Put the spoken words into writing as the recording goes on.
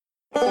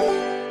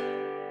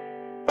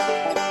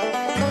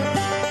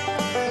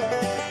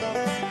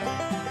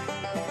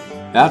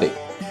Howdy.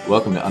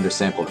 Welcome to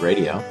Undersampled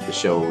Radio, the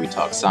show where we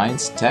talk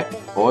science, tech,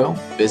 oil,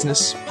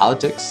 business,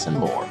 politics, and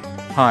more.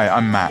 Hi,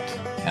 I'm Matt.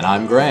 And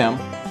I'm Graham.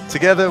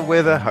 Together,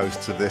 we're the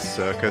hosts of this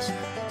circus.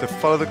 To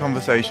follow the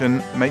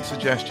conversation, make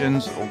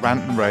suggestions, or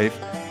rant and rave,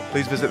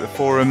 please visit the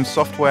forum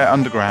Software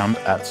Underground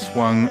at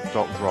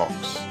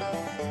swung.rocks.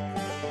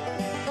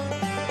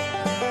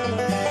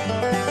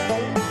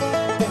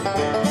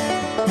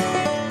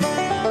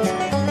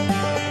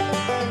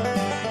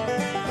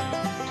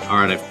 All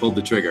right, I've pulled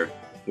the trigger.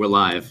 We're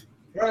live.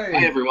 Right.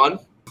 Hi, everyone.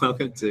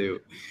 Welcome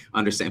to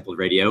Undersampled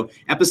Radio,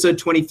 episode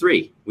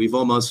 23. We've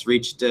almost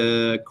reached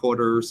a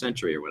quarter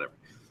century or whatever.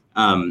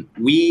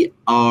 We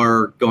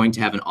are going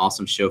to have an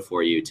awesome show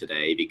for you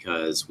today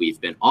because we've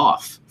been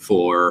off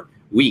for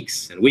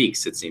weeks and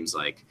weeks, it seems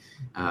like.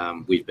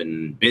 We've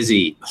been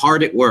busy,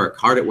 hard at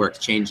work,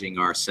 changing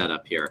our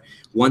setup here.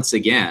 Once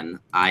again,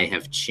 I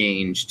have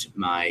changed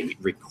my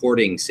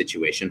recording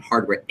situation,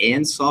 hardware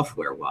and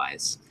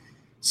software-wise.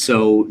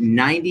 So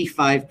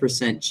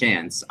 95%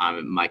 chance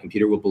my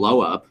computer will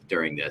blow up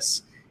during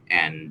this.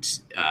 And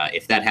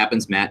if that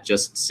happens, Matt,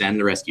 just send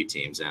the rescue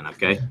teams in,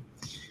 okay?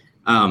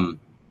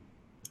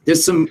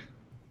 There's some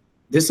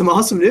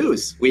awesome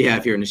news we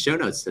have here in the show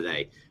notes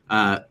today.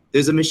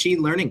 There's a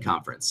machine learning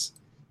conference.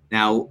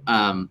 Now,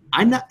 I'm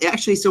not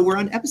actually, so we're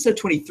on episode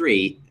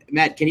 23.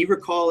 Matt, can you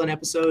recall an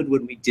episode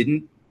when we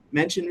didn't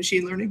mention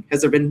machine learning?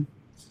 Has there been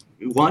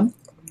one?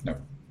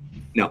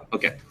 No,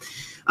 okay.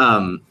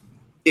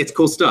 It's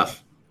cool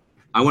stuff.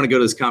 I want to go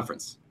to this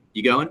conference.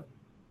 You going?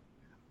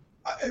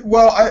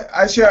 Well,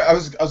 I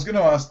was going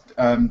to ask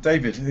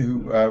David, who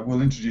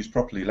we'll introduce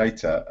properly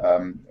later.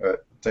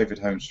 David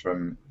Holmes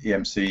from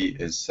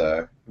EMC is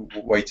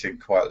waiting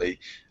quietly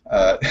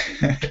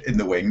in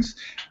the wings,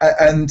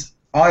 and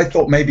I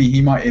thought maybe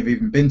he might have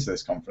even been to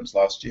this conference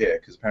last year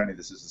because apparently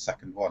this is the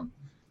second one.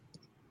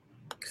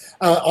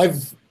 I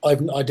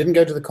didn't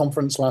go to the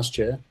conference last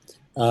year,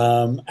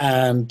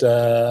 and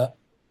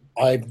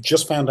I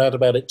just found out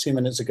about it 2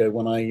 minutes ago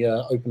when I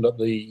opened up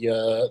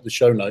the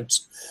show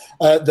notes.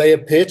 They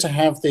appear to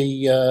have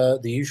the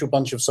usual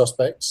bunch of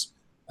suspects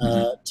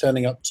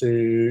turning up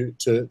to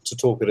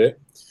talk at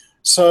it.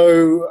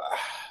 So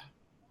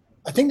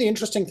I think the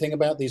interesting thing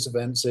about these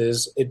events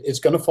is it's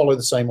going to follow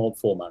the same old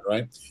format,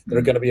 right? There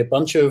are going to be a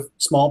bunch of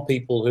smart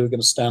people who are going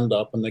to stand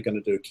up and they're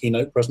going to do a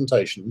keynote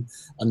presentation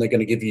and they're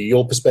going to give you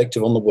your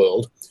perspective on the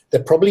world.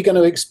 They're probably going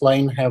to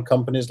explain how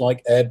companies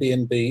like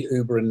Airbnb,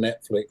 Uber, and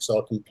Netflix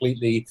are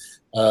completely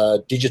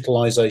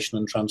digitalization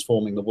and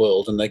transforming the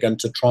world. And they're going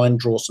to try and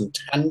draw some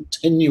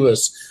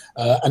tenuous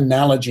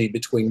analogy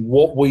between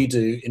what we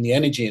do in the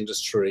energy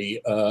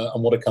industry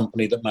and what a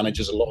company that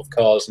manages a lot of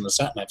cars and the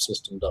sat-nav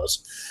system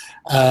does.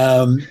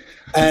 And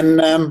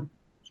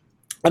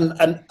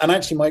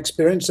actually my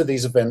experience of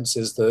these events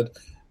is that,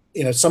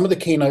 you know, some of the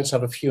keynotes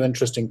have a few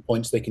interesting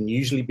points. They can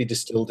usually be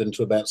distilled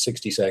into about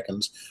 60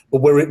 seconds,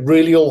 but where it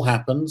really all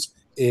happens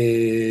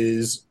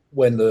is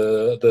when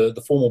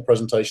the formal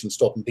presentations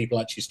stop and people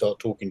actually start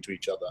talking to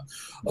each other,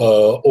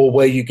 or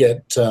where you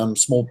get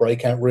small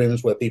breakout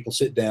rooms where people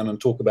sit down and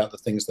talk about the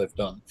things they've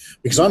done.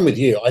 Because I'm with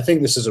you, I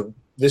think this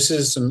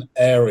is an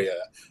area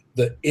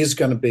that is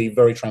going to be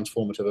very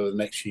transformative over the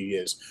next few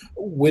years.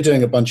 We're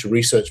doing a bunch of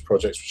research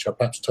projects, which I'll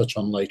perhaps touch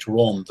on later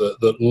on,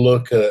 that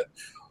look at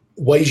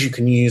ways you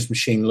can use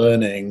machine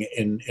learning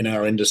in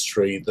our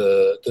industry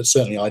that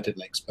certainly I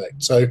didn't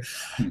expect. So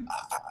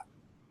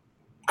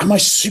am I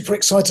super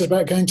excited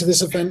about going to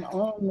this event?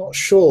 I'm not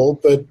sure,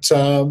 but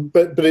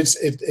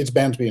it's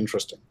bound to be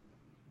interesting.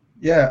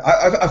 Yeah,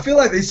 I feel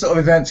like these sort of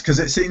events, because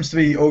it seems to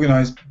be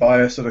organized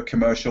by a sort of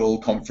commercial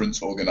conference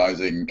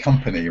organizing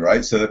company,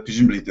 right? So that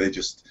presumably they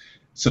just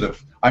sort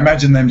of, I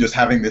imagine them just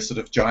having this sort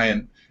of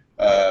giant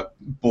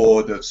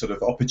board of sort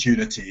of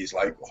opportunities,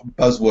 like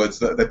buzzwords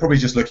that they're probably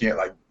just looking at,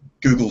 like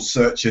Google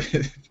search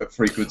for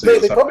frequency.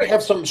 They probably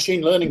have some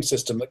machine learning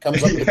system that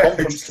comes up with a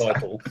conference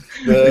title.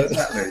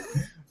 Exactly.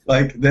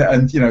 Like,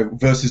 and you know,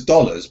 versus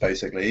dollars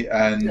basically,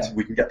 and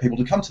we can get people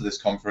to come to this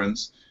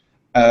conference.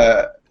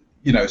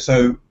 You know,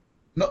 so.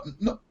 Not,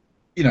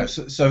 you know,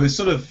 so it's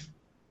sort of,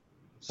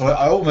 so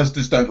I almost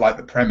just don't like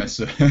the premise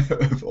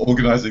of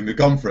organizing the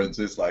conference.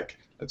 It's like,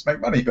 let's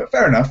make money, but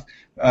fair enough.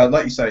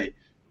 Like you say,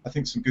 I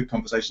think some good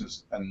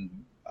conversations and,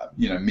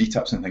 you know,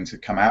 meetups and things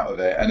have come out of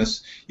it. And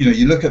as, you know,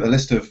 you look at the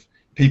list of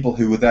people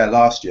who were there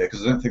last year,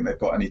 because I don't think they've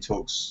got any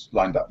talks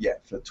lined up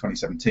yet for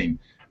 2017. In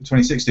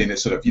 2016,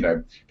 it's sort of, you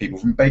know, people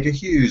from Baker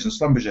Hughes and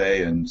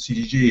Schlumberger and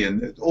CGG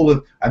and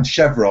and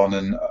Chevron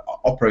and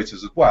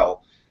operators as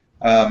well.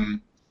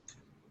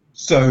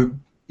 So,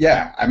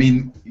 yeah, I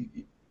mean,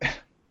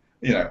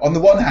 you know, on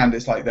the one hand,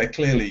 it's like they're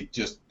clearly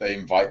just, they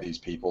invite these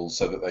people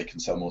so that they can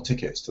sell more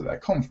tickets to their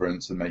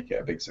conference and make it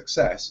a big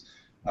success.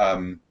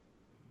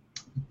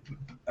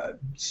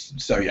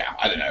 So, yeah,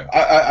 I don't know.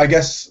 I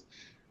guess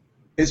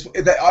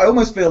I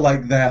almost feel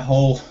like their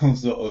whole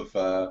sort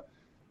of,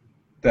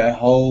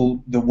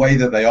 the way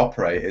that they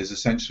operate is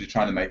essentially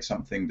trying to make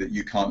something that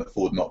you can't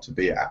afford not to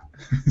be at.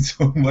 It's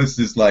almost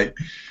as like,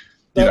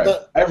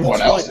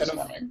 everyone else is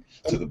coming.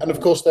 to the board. And of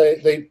course,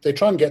 they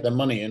try and get their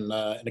money in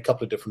a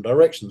couple of different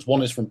directions.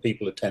 One is from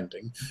people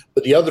attending,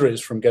 but the other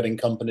is from getting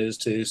companies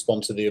to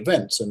sponsor the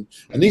events. And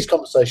these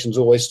conversations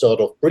always start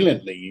off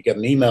brilliantly. You get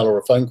an email or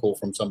a phone call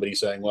from somebody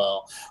saying,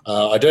 well,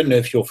 I don't know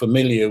if you're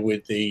familiar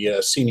with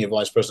the Senior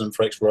Vice President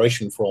for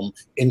Exploration from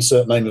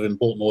insert name of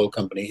important oil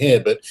company here,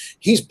 but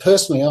he's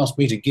personally asked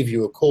me to give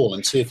you a call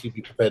and see if you'd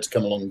be prepared to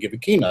come along and give a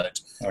keynote.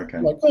 Okay.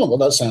 I'm like, oh, well,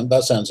 that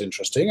sounds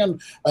interesting.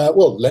 And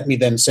well, let me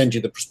then send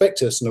you the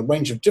prospectus and a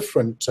range of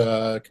different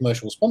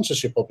commercial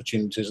sponsorship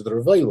opportunities that are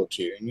available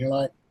to you. And you're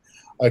like,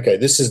 okay,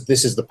 this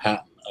is the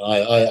pattern.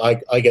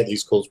 I get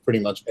these calls pretty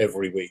much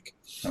every week.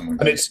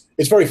 And it's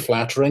very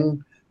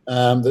flattering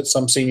that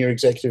some senior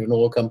executive in an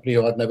oil company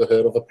who I've never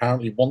heard of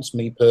apparently wants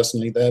me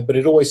personally there, but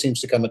it always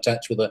seems to come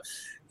attached with a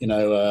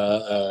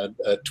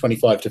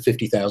 $25,000 to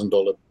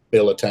 $50,000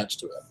 bill attached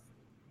to it.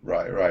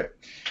 Right.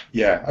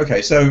 Yeah.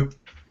 Okay. So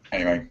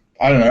anyway,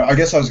 I don't know. I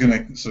guess I was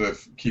going to sort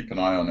of keep an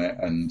eye on it,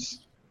 and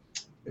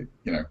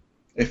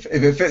if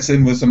it fits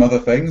in with some other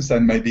things,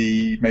 then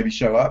maybe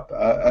show up.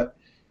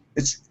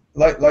 It's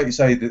like you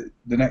say, the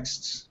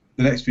next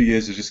few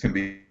years are just going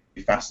to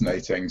be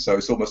fascinating. So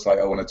it's almost like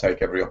I want to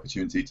take every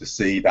opportunity to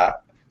see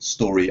that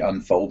story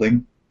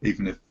unfolding,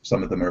 even if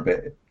some of them are a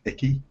bit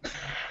icky,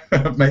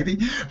 maybe.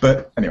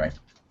 But anyway,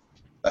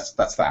 that's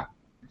that.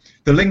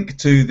 The link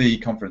to the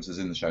conference is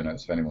in the show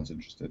notes if anyone's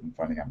interested in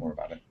finding out more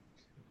about it.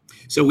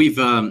 So we've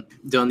done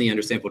the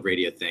undersampled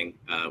radio thing.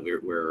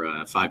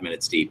 We're 5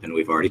 minutes deep, and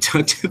we've already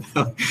talked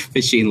about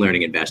machine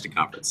learning and Bashed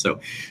Conference. So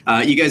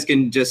you guys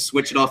can just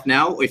switch it off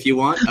now if you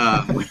want.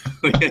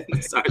 We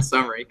can start a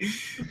summary.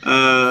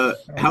 How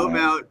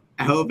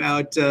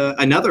about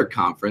another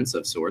conference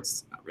of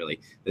sorts? Not really.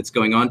 That's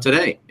going on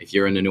today. If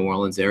you're in the New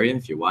Orleans area,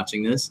 if you're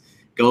watching this,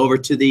 go over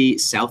to the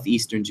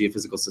Southeastern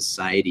Geophysical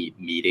Society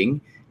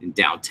meeting in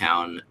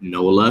downtown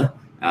NOLA.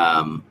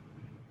 I'm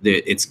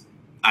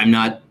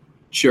not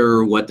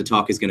sure what the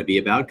talk is going to be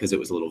about because it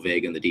was a little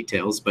vague in the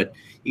details, but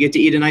you get to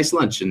eat a nice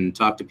lunch and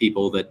talk to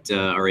people that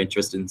are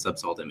interested in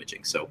subsalt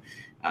imaging. So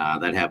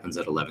that happens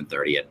at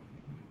 11:30 at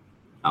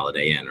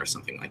Holiday Inn or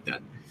something like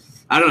that.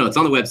 I don't know. It's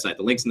on the website.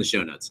 The link's in the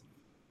show notes.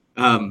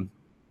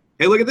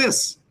 Hey, look at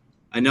this.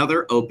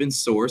 Another open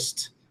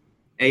sourced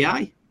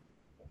AI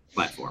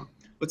platform.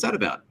 What's that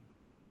about?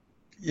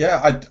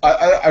 Yeah,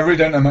 I really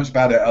don't know much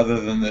about it other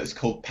than that it's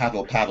called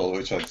Paddle Paddle,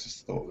 which I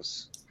just thought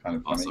was kind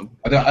of funny. Awesome.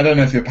 I don't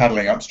know if you're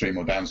paddling upstream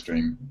or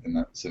downstream in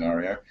that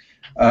scenario.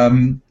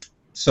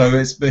 So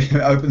it's been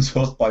open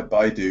sourced by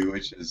Baidu,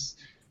 which is,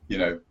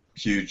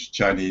 huge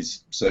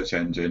Chinese search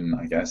engine,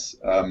 I guess.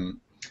 And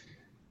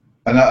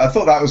I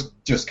thought that was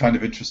just kind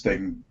of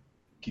interesting,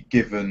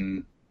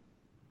 given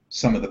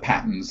some of the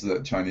patterns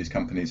that Chinese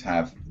companies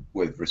have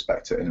with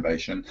respect to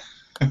innovation,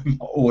 not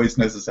always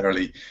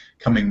necessarily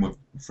coming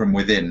from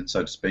within,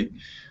 so to speak.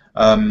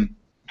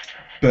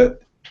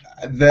 But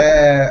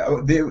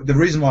the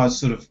reason why I was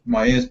sort of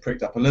my ears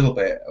pricked up a little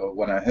bit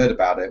when I heard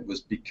about it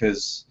was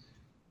because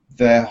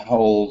their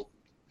whole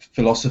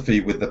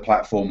philosophy with the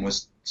platform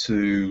was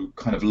to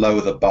kind of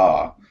lower the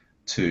bar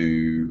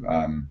to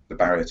the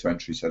barrier to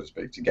entry, so to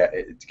speak, to get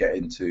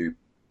into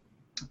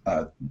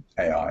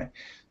AI.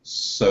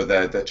 So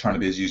they're trying to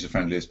be as user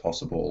friendly as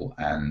possible,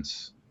 and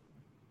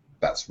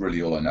that's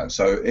really all I know.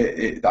 So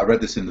I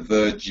read this in The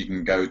Verge. You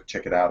can go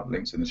check it out.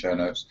 Links in the show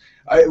notes.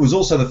 It was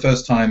also the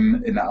first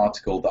time in that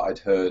article that I'd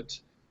heard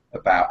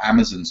about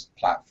Amazon's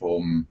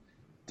platform,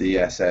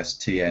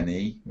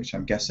 DSSTNE, which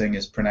I'm guessing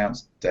is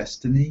pronounced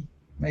Destiny,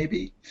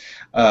 maybe,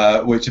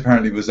 which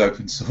apparently was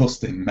open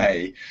sourced in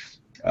May.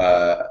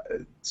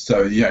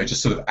 So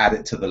just sort of add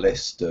it to the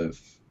list of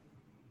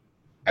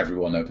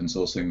everyone open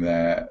sourcing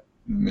their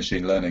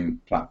machine learning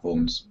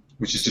platforms,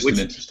 which is just an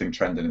interesting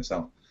trend in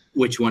itself.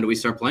 Which one do we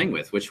start playing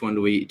with? Which one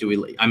do we?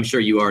 I'm sure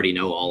you already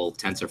know all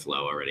TensorFlow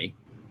already.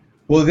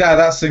 Well, yeah,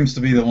 that seems to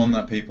be the one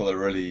that people are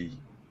really,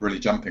 really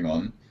jumping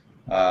on.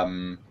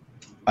 And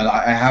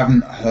I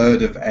haven't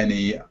heard of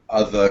any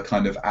other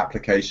kind of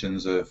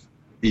applications of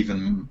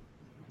even.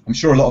 I'm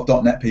sure a lot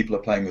of .NET people are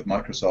playing with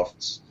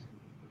Microsoft's.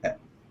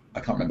 I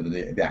can't remember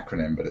the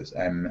acronym, but it's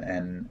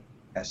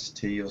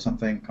MNST or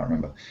something. Can't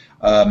remember.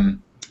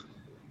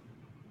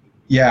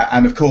 Yeah,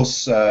 and of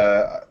course,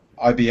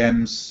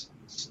 IBM's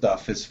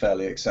stuff is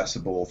fairly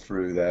accessible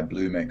through their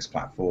Bluemix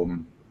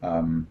platform.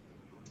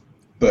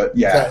 But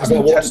yeah, is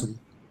that Watson?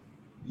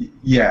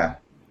 Yeah.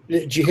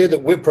 Did you hear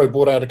that Wipro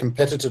bought out a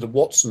competitor to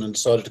Watson and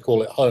decided to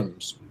call it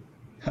Holmes?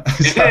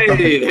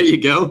 Hey, there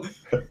you go.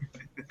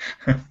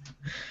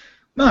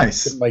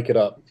 Nice. Couldn't make it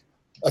up.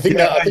 I think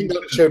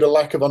that showed a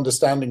lack of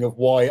understanding of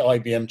why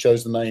IBM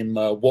chose the name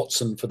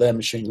Watson for their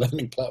machine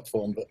learning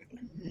platform. But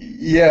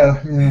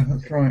yeah,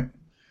 that's right.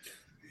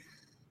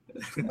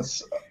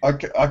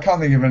 I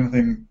can't think of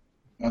anything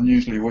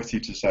unusually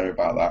witty to say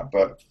about that,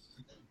 but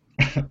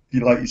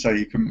like you say,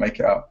 you couldn't make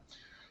it up.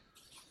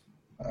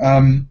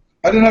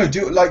 I don't know.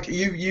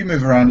 You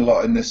move around a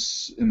lot in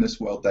this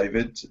world,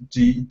 David?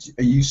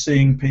 Are you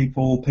seeing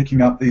people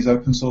picking up these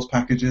open source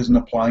packages and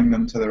applying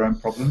them to their own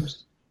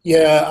problems?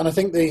 Yeah, and I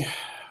think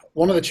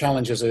one of the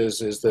challenges is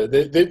that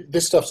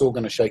this stuff's all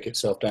going to shake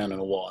itself down in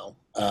a while.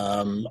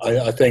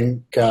 I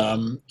think,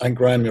 and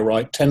Graham, you're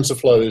right.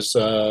 TensorFlow is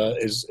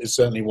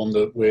certainly one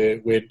that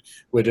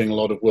we're doing a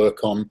lot of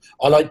work on.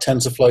 I like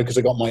TensorFlow because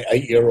I got my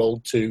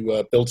 8-year-old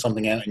to build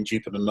something out in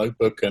Jupyter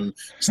Notebook and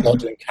start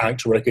doing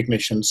character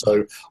recognition.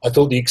 So I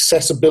thought the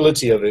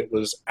accessibility of it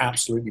was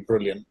absolutely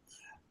brilliant.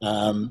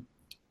 But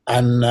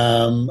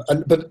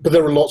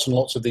there are lots and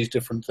lots of these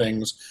different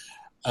things,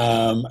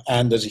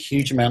 and there's a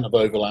huge amount of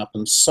overlap,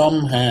 and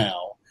somehow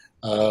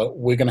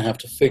we're going to have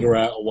to figure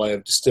out a way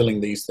of distilling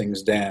these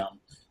things down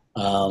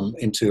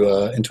into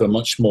a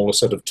much smaller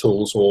set of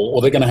tools, or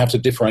they're going to have to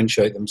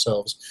differentiate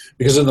themselves.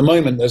 Because at the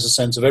moment, there's a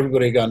sense of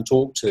everybody you go and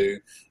talk to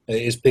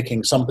is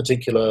picking some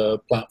particular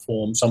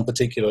platform, some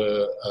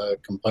particular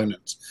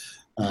components.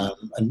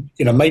 And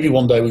maybe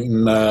one day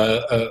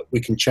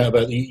we can chat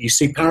about. You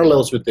see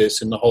parallels with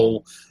this in the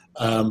whole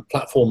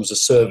platform as a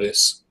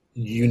service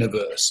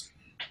universe,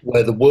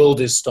 where the world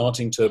is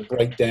starting to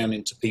break down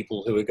into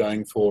people who are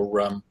going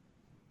for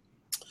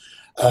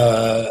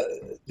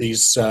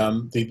these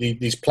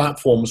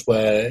platforms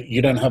where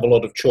you don't have a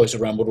lot of choice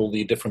around what all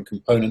the different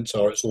components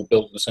are. It's all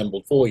built and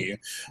assembled for you,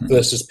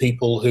 versus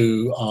people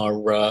who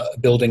are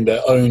building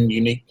their own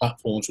unique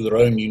platforms with their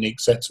own unique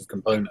sets of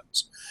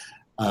components.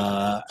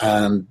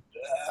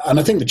 And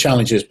I think the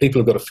challenge is people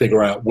have got to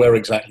figure out where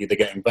exactly they're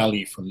getting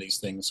value from these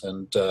things,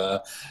 and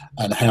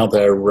how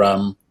they're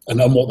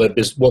and what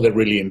they're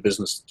really in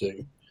business to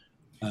do.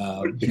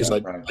 Because I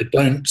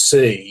don't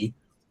see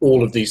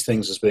all of these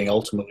things as being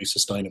ultimately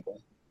sustainable.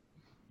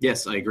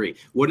 Yes, I agree.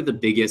 What are the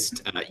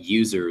biggest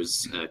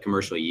users,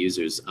 commercial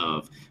users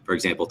of, for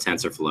example,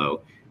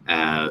 TensorFlow,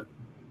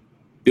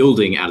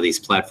 building out of these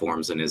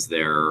platforms? And is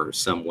there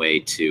some way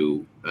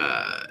to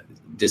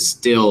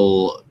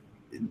distill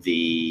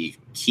the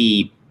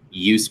key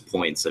use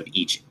points of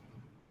each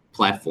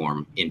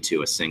platform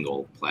into a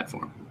single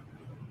platform?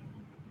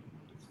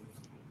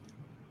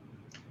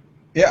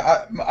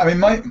 Yeah, I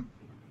mean,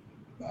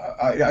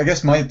 I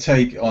guess my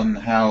take on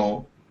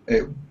how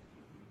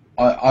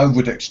I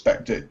would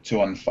expect it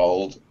to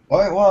unfold.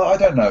 Well, I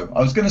don't know.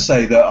 I was going to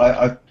say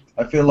that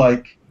I feel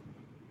like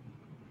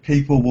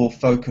people will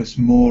focus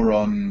more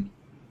on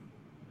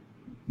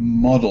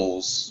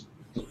models.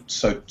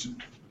 So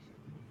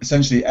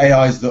essentially,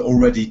 AIs that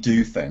already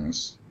do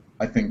things,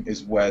 I think,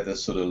 is where the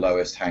sort of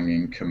lowest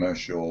hanging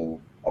commercial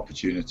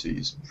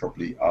opportunities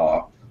probably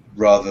are,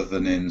 rather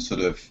than in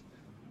sort of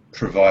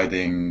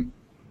providing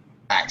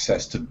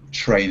access to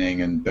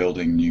training and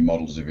building new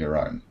models of your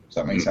own. Does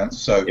that make sense?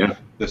 So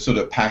the sort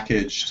of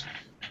packaged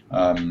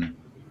AI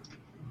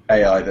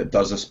that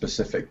does a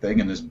specific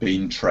thing and has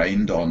been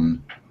trained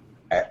on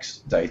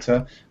X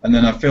data, and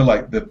then I feel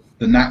like the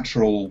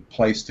natural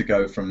place to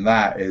go from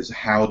that is,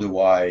 how do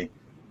I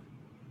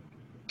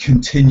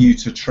continue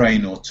to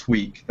train or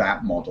tweak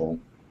that model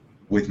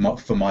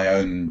for my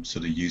own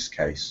sort of use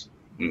case?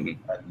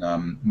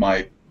 And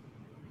my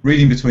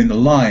reading between the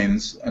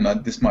lines, and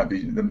this might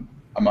be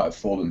I might have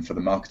fallen for the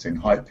marketing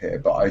hype here,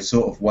 but I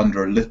sort of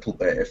wonder a little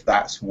bit if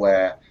that's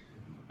where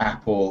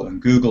Apple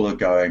and Google are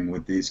going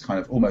with these kind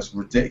of almost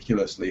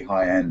ridiculously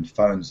high-end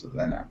phones that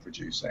they're now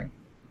producing,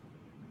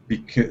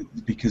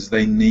 because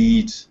they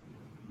need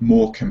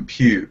more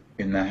compute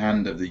in the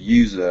hand of the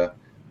user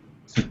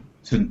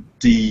to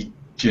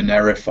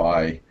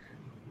de-generify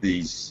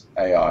these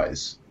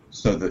AIs,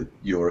 so that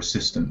your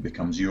assistant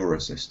becomes your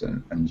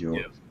assistant, and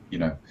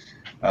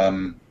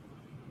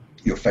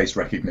your face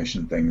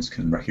recognition things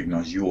can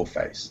recognize your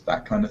face,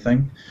 that kind of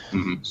thing.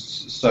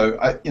 So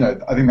I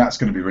think that's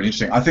going to be really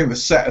interesting. I think the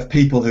set of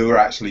people who are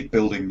actually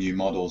building new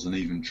models and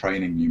even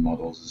training new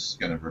models is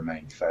going to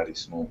remain fairly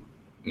small.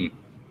 Why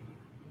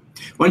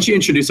don't you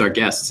introduce our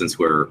guest, since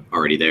we're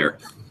already there?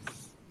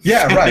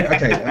 Yeah, right.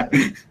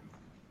 Okay.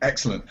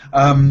 Excellent.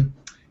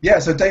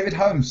 So David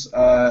Holmes,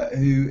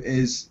 who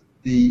is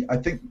I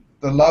think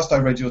the last I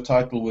read your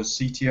title was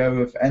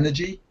CTO of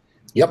Energy.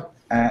 Yep.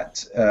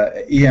 At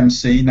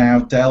EMC, now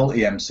Dell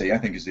EMC, I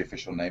think is the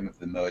official name of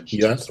the merged.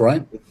 Yeah, that's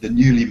right. The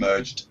newly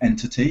merged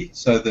entity.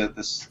 So the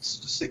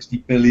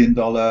 $60 billion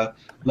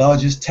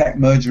largest tech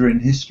merger in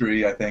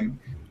history, I think.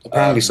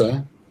 Apparently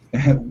so.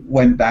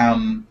 Went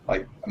down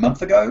like a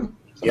month ago,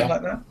 something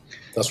like that.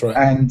 That's right.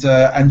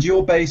 And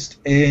you're based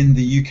in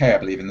the UK, I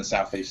believe, in the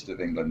southeast of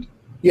England.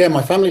 Yeah,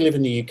 my family live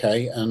in the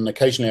UK, and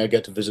occasionally I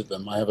get to visit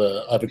them. I have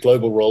a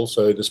global role.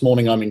 So this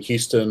morning I'm in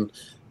Houston.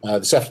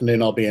 This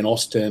afternoon I'll be in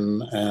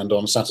Austin, and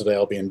on Saturday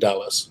I'll be in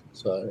Dallas.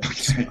 So.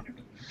 Okay.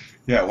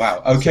 Yeah.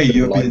 Wow. Okay,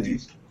 you'll be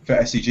for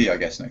SEG, I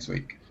guess, next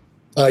week.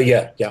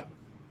 Yeah.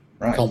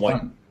 Right. Can't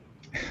wait.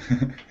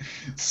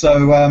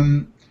 So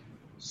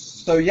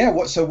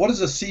what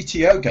does a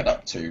CTO get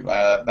up to?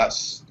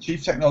 That's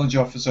Chief Technology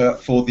Officer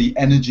for the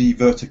energy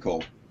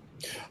vertical.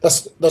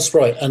 That's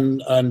right.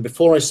 And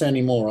before I say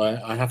any more,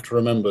 I have to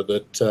remember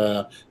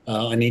that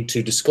I need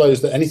to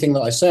disclose that anything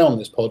that I say on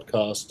this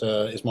podcast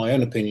is my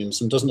own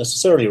opinions and doesn't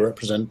necessarily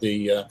represent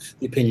the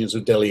opinions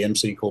of Dell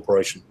EMC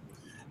Corporation.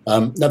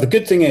 Now, the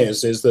good thing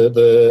is that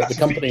the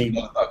company.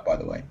 Not a bug, by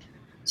the way.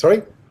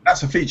 Sorry?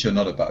 That's a feature,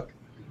 not a bug.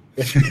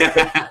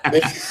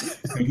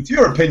 It's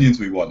your opinions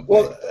we want.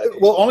 Well,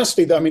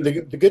 honestly, I mean,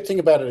 the good thing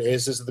about it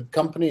is that the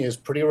company is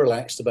pretty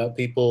relaxed about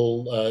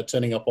people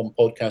turning up on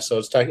podcasts. So I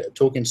was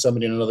talking to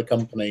somebody in another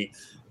company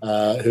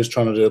who was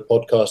trying to do a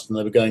podcast, and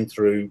they were going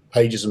through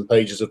pages and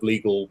pages of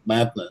legal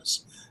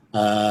madness.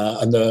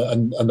 And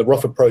the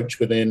rough approach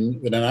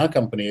within our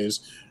company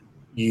is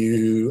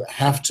you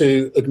have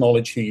to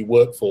acknowledge who you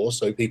work for,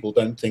 so people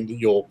don't think that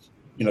you're,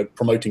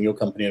 promoting your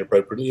company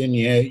inappropriately, and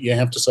you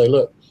have to say,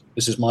 look,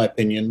 this is my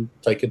opinion,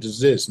 take it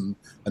as it is, and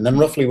then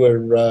roughly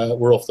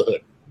we're off the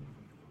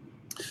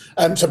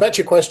hook. So back to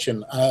your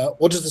question,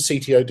 what does the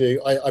CTO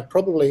do?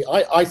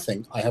 I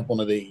think I have one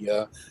of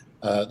the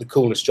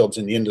coolest jobs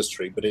in the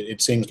industry, but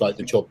it seems like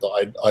the job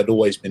that I'd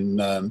always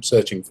been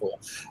searching for.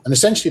 And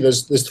essentially,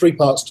 there's three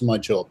parts to my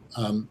job.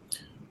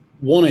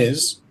 One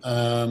is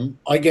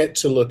I get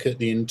to look at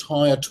the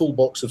entire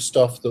toolbox of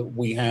stuff that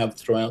we have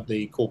throughout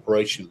the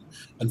corporation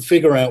and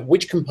figure out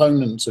which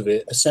components of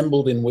it,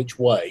 assembled in which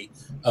way,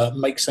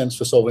 make sense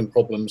for solving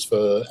problems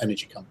for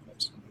energy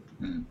companies.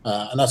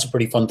 And that's a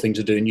pretty fun thing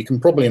to do. And you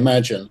can probably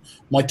imagine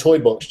my toy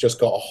box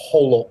just got a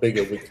whole lot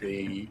bigger with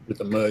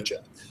the merger.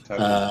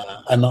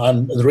 And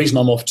the reason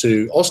I'm off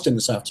to Austin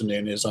this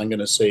afternoon is I'm going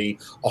to see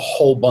a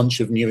whole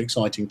bunch of new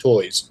exciting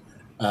toys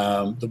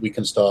that we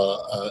can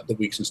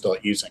start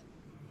using.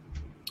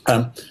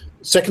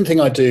 Second thing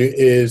I do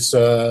is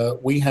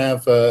we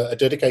have a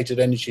dedicated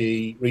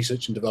energy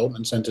research and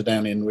development center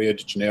down in Rio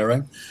de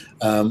Janeiro.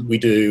 We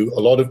do a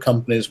lot of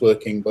companies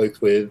working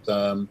both with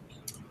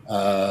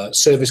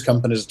service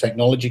companies,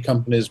 technology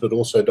companies, but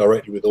also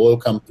directly with oil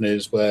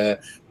companies, where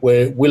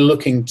we're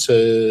looking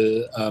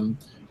to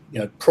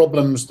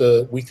problems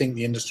that we think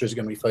the industry is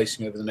going to be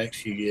facing over the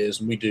next few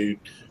years, and we do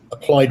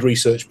applied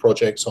research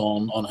projects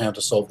on how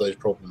to solve those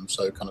problems.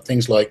 So kind of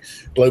things like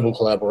global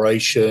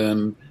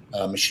collaboration,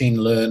 machine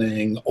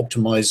learning,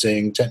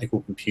 optimizing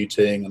technical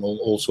computing, and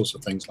all sorts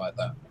of things like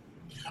that.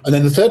 And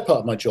then the third part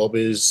of my job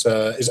is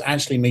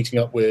actually meeting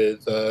up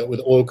with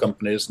oil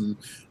companies and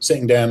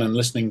sitting down and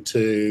listening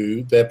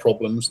to their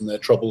problems and their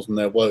troubles and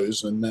their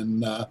woes, and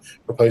then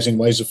proposing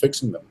ways of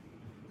fixing them.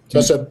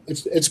 So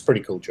it's a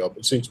pretty cool job.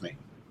 It suits me.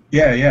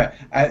 Yeah.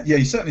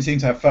 You certainly seem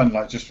to have fun.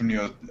 Like just from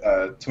your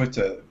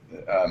Twitter,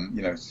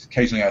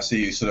 occasionally I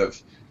see you sort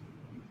of.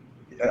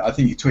 I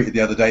think you tweeted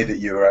the other day that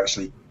you were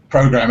actually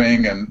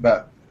programming, and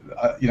that.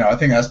 I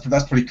think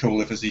that's pretty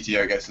cool if a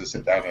CTO gets to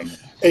sit down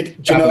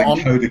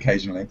and code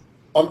occasionally.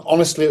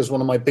 Honestly, it was one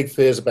of my big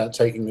fears about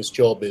taking this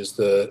job is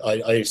that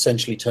I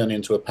essentially turn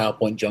into a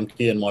PowerPoint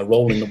junkie, and my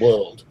role in the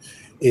world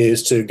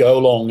is to go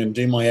along and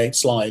do my 8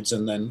 slides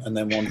and then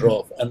wander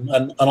off.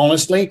 And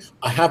honestly,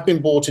 I have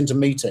been brought into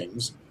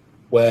meetings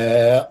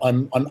where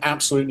I'm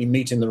absolutely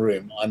meat in the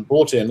room. I'm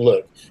brought in,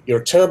 look,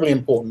 you're a terribly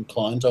important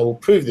client. I will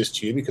prove this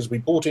to you because we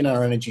brought in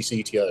our energy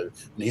CTO,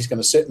 and he's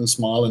going to sit and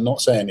smile and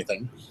not say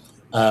anything.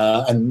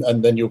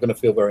 And then you're going to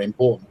feel very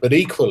important. But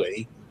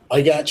equally,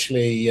 I've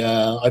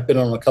been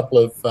on a couple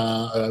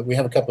of, we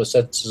have a couple of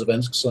centers of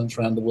excellence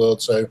around the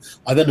world. So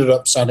I've ended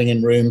up sitting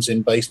in rooms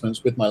in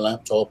basements with my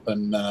laptop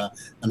and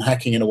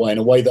hacking in a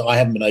way that I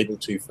haven't been able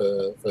to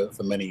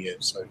for many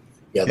years. So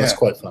that's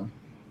quite fun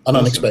and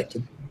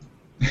unexpected.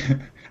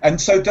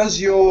 And so does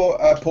your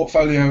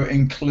portfolio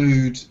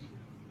include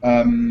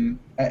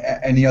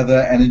any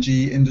other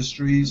energy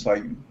industries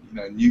like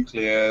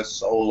nuclear,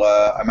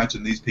 solar? I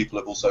imagine these people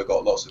have also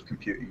got lots of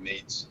computing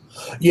needs.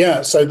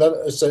 Yeah,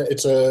 so it's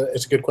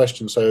a good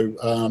question. So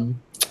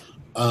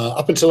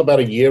up until about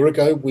a year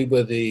ago, we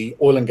were the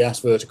oil and gas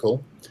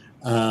vertical,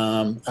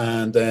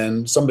 and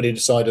then somebody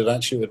decided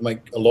actually it would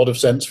make a lot of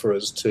sense for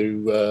us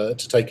to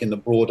take in the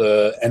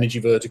broader energy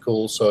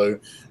vertical. So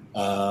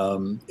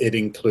it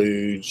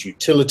includes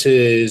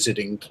utilities, it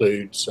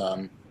includes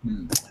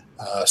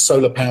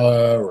solar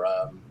power.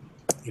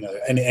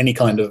 Any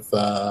kind of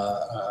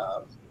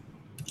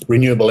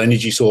renewable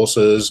energy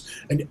sources,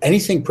 and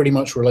anything pretty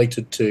much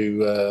related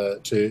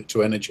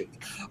to energy.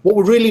 What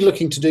we're really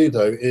looking to do,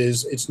 though,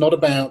 is it's not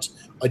about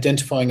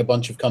identifying a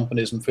bunch of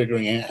companies and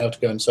figuring out how to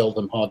go and sell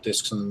them hard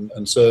disks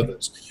and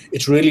servers.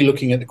 It's really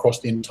looking at across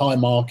the entire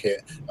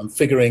market and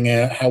figuring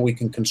out how we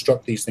can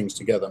construct these things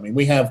together. I mean,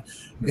 we have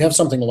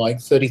something like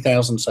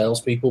 30,000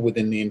 salespeople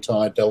within the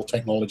entire Dell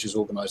Technologies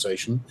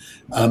organization,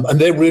 and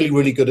they're really,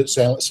 really good at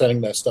selling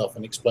their stuff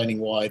and explaining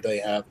why they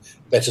have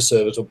better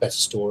servers or better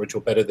storage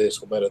or better this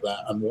or better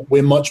that. And what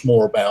we're much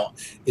more about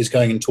is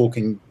going and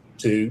talking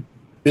to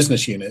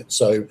business unit.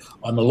 So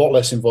I'm a lot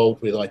less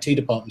involved with IT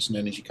departments and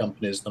energy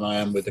companies than I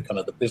am with the kind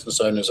of the business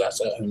owners,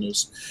 asset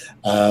owners.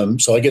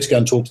 So I get to go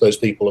and talk to those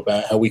people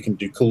about how we can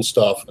do cool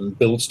stuff and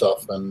build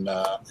stuff and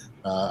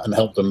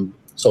help them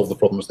solve the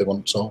problems they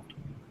want solved.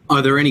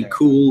 Are there any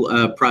cool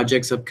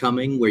projects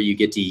upcoming where you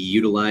get to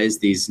utilize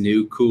these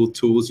new cool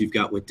tools you've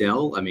got with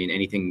Dell? I mean,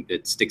 anything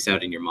that sticks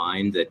out in your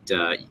mind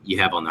that you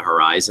have on the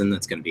horizon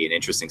that's going to be an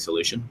interesting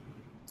solution?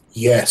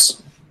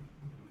 Yes.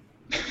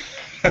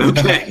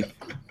 Okay.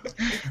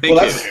 Thank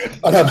Well, you.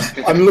 And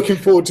I'm looking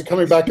forward to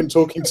coming back and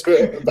talking to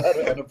it about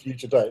it on a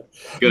future date.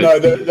 Good. No,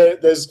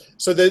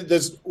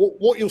 there's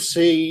what you'll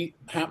see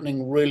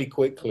happening really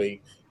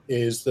quickly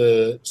is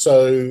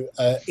EMC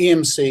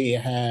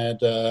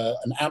had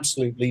an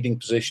absolute leading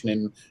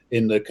position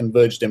in the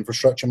converged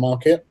infrastructure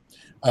market.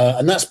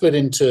 And that's split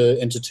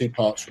into two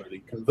parts, really.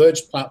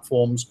 Converged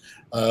platforms,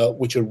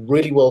 which are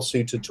really well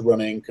suited to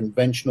running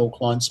conventional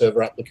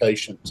client-server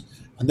applications.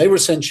 And they were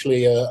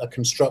essentially a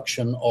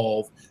construction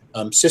of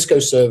Cisco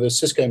servers,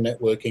 Cisco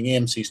networking,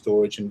 EMC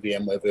storage, and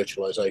VMware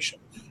virtualization.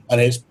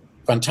 And it's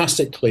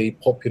fantastically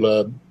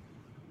popular.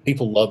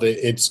 People love it.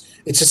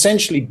 It's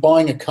essentially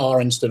buying a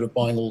car instead of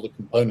buying all the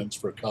components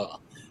for a car,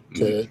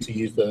 to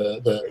use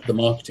the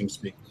marketing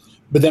speak.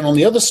 But then on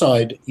the other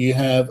side, you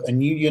have a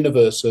new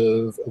universe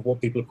of what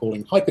people are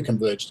calling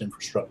hyperconverged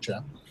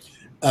infrastructure,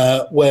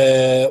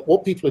 where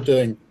what people are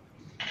doing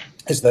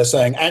is they're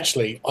saying,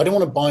 actually, I don't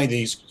want to buy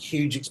these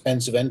huge,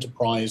 expensive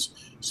enterprise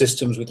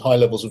systems with high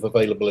levels of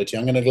availability.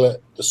 I'm going to let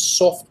the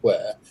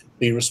software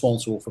be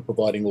responsible for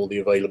providing all the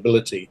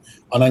availability.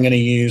 And I'm going to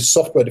use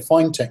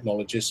software-defined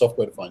technologies,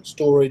 software-defined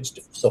storage,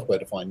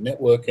 software-defined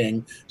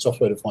networking,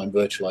 software-defined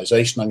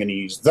virtualization. I'm going to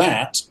use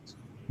that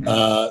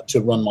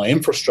to run my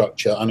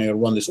infrastructure. I'm going to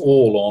run this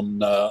all on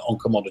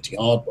commodity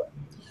hardware.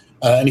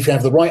 And if you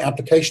have the right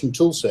application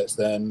tool sets,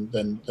 then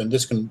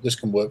this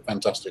can work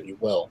fantastically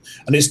well.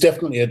 And it's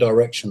definitely a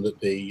direction that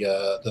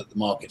the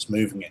market's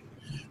moving in.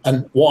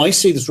 And what I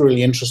see that's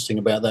really interesting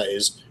about that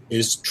is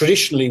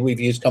traditionally we've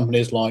used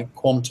companies like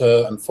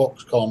Quanta and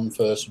Foxconn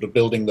for sort of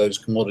building those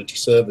commodity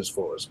servers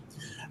for us.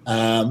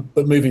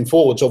 But moving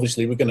forwards,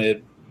 obviously, we're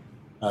going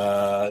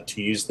to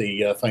use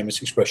the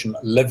famous expression,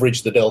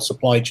 leverage the Dell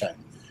supply chain.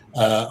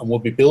 And we'll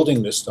be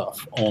building this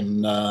stuff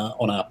on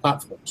our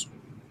platforms.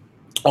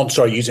 I'm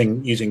sorry,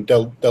 using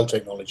Dell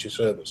technology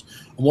servers.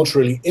 And what's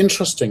really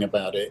interesting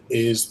about it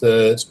is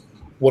that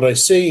what I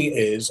see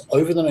is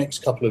over the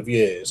next couple of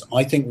years,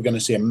 I think we're going to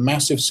see a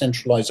massive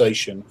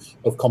centralization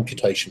of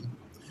computation.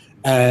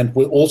 And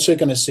we're also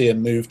going to see a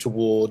move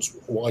towards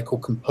what I call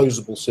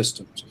composable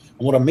systems.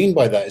 And what I mean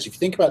by that is if you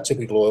think about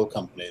typical oil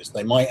companies,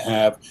 they might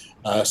have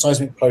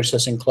seismic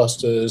processing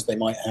clusters, they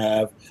might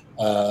have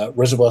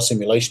reservoir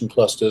simulation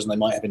clusters, and they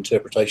might have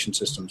interpretation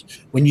systems.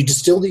 When you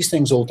distill these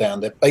things all down,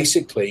 they're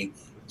basically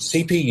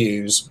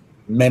CPUs,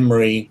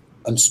 memory,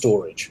 and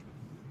storage.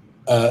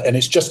 And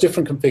it's just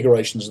different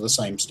configurations of the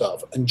same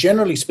stuff. And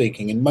generally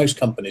speaking, in most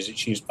companies,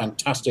 it's used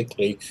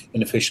fantastically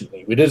and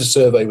efficiently. We did a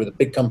survey with a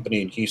big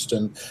company in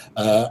Houston,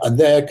 and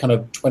their kind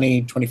of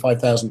 $20,000,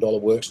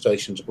 $25,000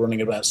 workstations are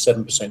running about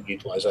 7%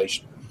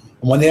 utilization.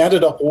 And when they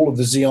added up all of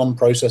the Xeon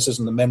processors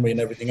and the memory and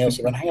everything else,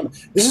 they went, hang on,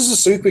 this is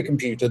a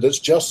supercomputer that's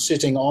just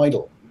sitting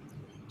idle.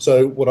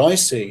 So what I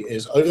see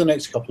is over the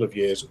next couple of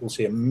years, we'll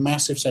see a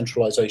massive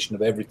centralization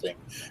of everything.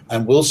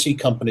 And we'll see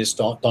companies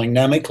start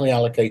dynamically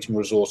allocating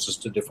resources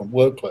to different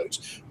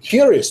workloads.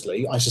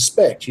 Curiously, I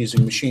suspect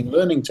using machine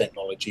learning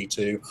technology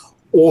to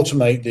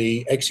automate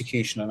the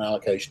execution and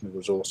allocation of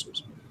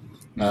resources.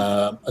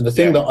 And the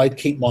thing that I'd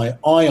keep my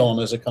eye on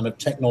as a kind of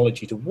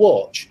technology to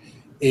watch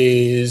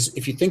is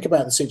if you think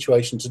about the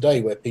situation today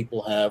where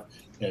people have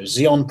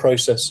Xeon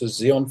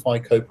processors, Xeon Phi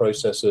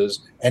coprocessors,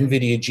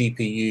 NVIDIA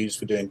GPUs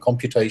for doing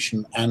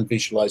computation and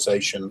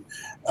visualization.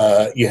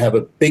 You have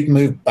a big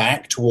move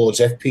back towards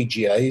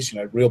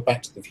FPGAs, real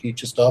back to the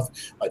future stuff.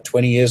 Like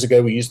 20 years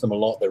ago, we used them a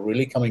lot. They're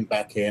really coming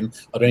back in.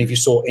 I don't know if you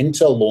saw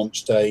Intel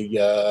launched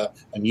a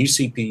new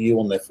CPU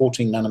on their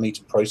 14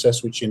 nanometer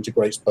process, which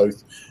integrates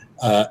both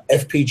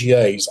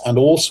FPGAs and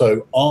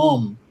also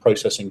ARM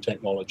processing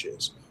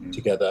technologies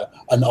together.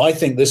 And I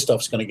think this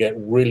stuff's going to get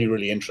really,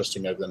 really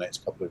interesting over the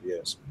next couple of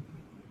years.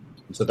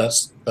 So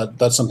that's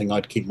something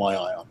I'd keep my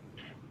eye on.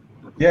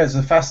 Yeah, it's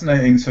a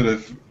fascinating sort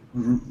of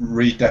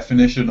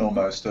redefinition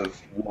almost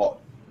of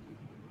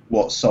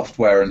what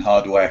software and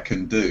hardware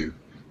can do.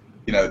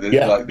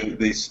 Like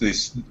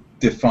this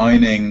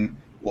defining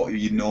what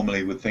you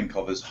normally would think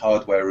of as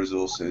hardware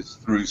resources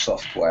through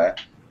software,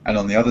 and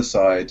on the other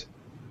side,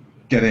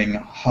 getting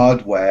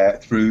hardware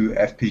through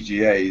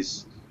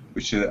FPGAs,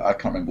 which I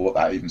can't remember what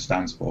that even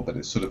stands for, but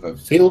it's sort of a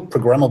field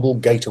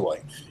programmable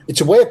gateway.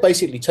 It's a way of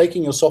basically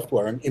taking your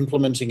software and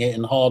implementing it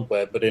in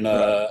hardware, but in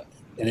a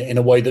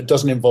way that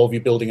doesn't involve you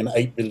building an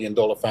 $8 billion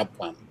fab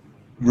plant.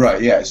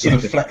 Right. Yeah. It's sort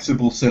of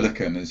flexible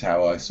silicon is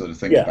how I sort of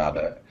think about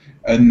it,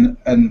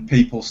 and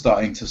people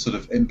starting to sort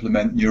of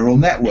implement neural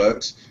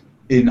networks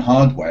in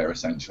hardware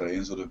essentially,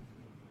 and sort of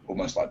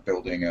almost like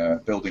building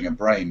a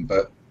brain,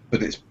 but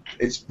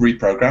it's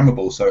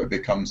reprogrammable, so it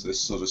becomes this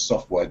sort of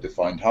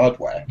software-defined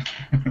hardware.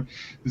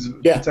 It's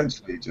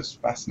potentially just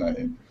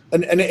fascinating.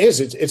 And it is.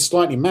 It's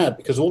slightly mad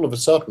because all of a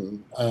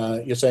sudden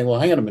you're saying, well,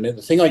 hang on a minute.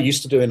 The thing I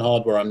used to do in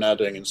hardware, I'm now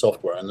doing in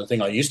software, and the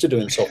thing I used to do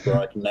in software,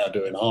 I can now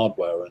do in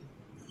hardware.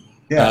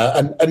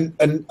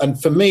 And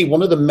for me,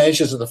 one of the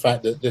measures of the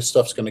fact that this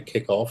stuff's going to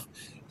kick off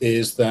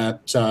is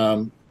that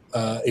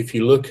if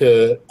you look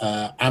at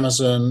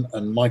Amazon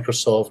and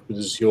Microsoft with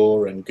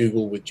Azure and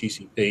Google with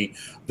GCP,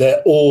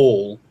 they're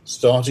all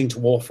starting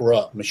to offer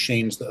up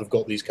machines that have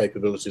got these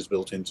capabilities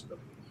built into them.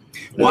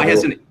 Why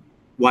hasn't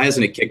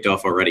it kicked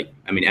off already?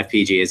 I mean,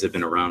 FPGAs have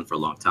been around for a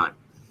long time.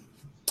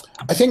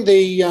 I think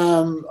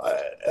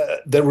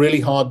they're really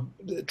hard.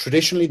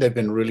 Traditionally, they've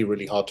been really,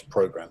 really hard to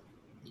program.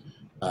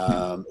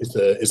 Is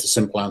the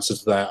simple answer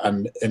to that,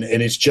 and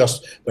it's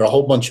just there are a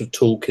whole bunch of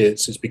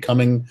toolkits. It's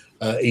becoming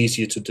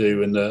easier to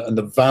do, and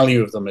the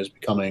value of them is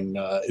becoming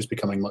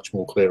much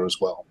more clear as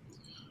well.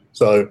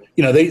 So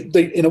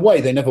they in a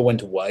way they never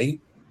went away,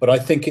 but I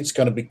think it's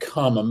going to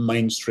become a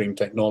mainstream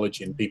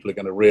technology, and people are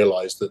going to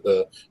realize that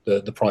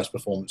the price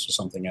performance is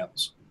something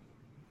else.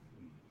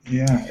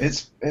 Yeah,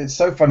 it's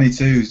so funny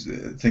too.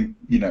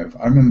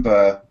 I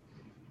remember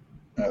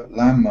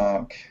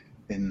Landmark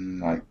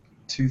in like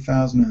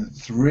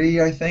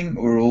 2003, I think,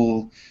 we're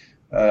all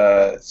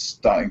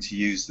starting to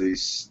use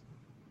these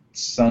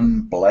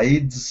Sun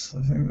Blades,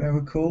 I think they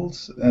were called,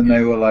 and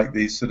they were like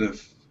these sort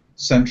of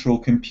central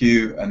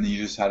compute, and you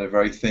just had a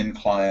very thin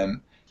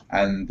client,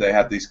 and they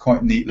had these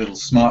quite neat little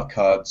smart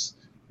cards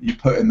you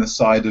put in the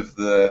side of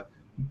the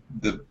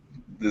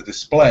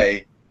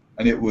display,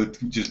 and it would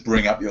just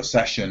bring up your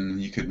session,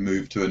 and you could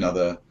move to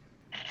another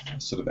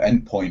sort of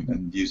endpoint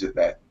and use it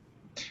there.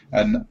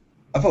 And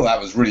I thought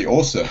that was really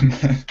awesome.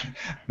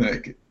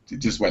 It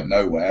just went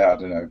nowhere. I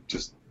don't know,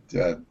 just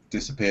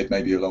disappeared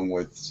maybe along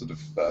with sort of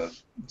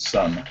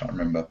Sun, I can't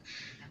remember.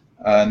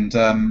 And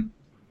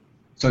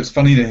so it's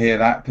funny to hear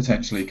that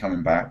potentially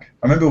coming back.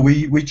 I remember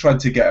we tried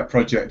to get a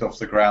project off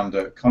the ground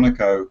at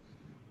Conoco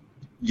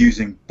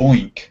using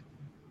BOINC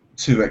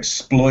to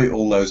exploit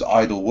all those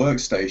idle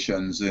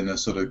workstations in a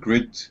sort of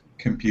grid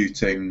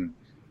computing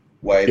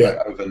way, like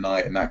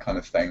overnight and that kind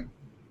of thing.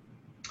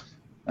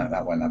 And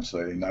that went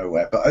absolutely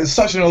nowhere. But it's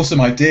such an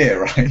awesome idea,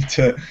 right?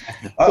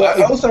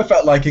 I also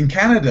felt like in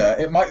Canada,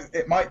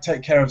 it might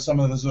take care of some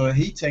of the sort of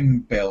heating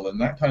bill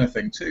and that kind of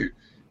thing too.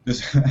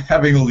 Just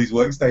having all these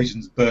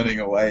workstations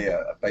burning away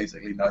at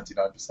basically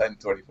 99%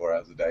 24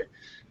 hours a day.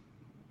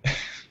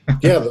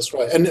 Yeah, that's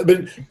right.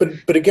 And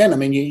but again, I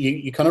mean,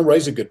 you kind of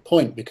raise a good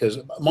point, because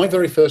my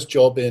very first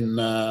job in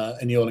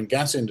the oil and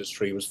gas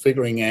industry was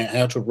figuring out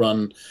how to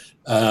run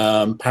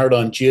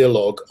Paradigm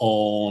Geolog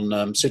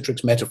on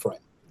Citrix Metaframe,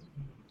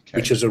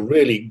 which is a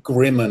really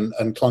grim and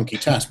clunky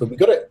task. But we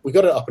got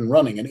it up and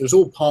running, and it was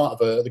all part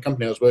of the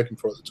company I was working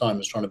for at the time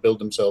was trying to build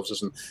themselves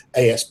as an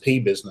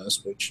ASP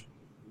business, which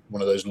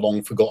one of those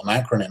long forgotten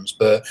acronyms.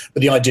 But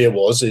the idea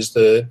is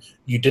that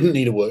you didn't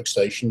need a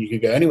workstation. You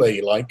could go anywhere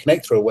you like,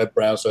 connect through a web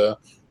browser,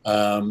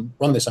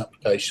 run this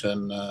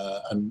application,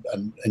 and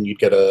you'd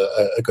get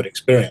a good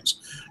experience.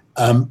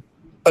 And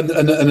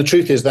the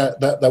truth is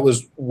that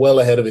was well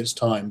ahead of its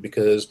time,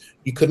 because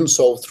you couldn't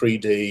solve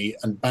 3D,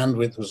 and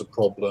bandwidth was a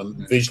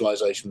problem,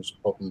 visualization was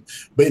a problem.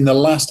 But in the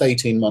last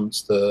 18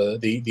 months,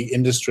 the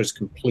industry has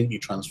completely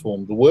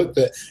transformed. The work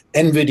that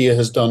NVIDIA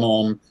has done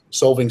on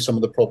solving some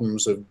of the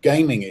problems of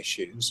gaming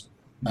issues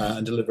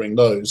and delivering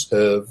those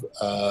have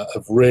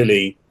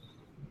really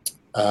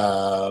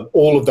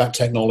all of that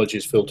technology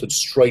is filtered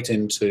straight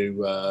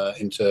into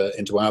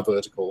our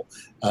vertical,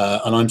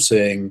 and I'm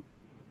seeing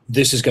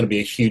this is going to be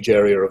a huge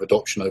area of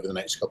adoption over the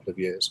next couple of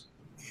years.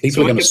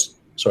 People are going to...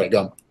 Sorry, go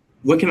on.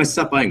 When can I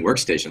stop buying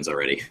workstations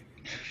already?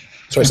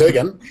 Sorry, say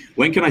again?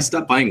 When can I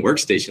stop buying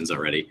workstations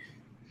already?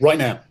 Right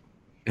now.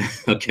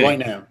 Okay. Right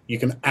now. You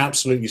can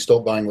absolutely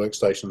stop buying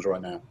workstations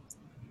right now.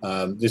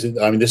 This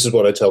is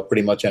what I tell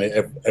pretty much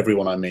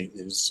everyone I meet.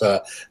 Is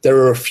there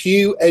are a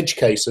few edge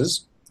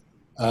cases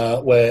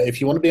where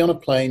if you want to be on a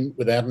plane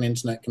without an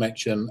internet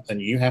connection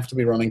and you have to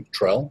be running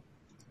Trell,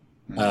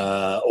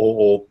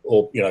 or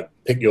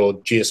pick your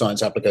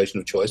geoscience application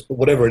of choice, but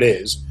whatever it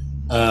is,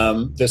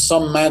 there's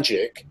some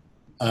magic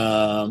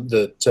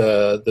that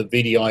the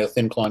VDI or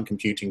thin client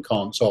computing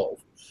can't solve.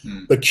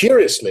 But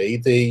curiously,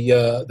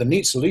 the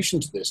neat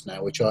solution to this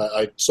now, which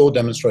I saw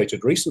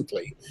demonstrated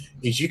recently,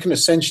 is you can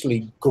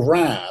essentially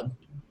grab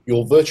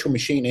your virtual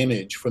machine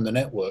image from the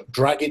network,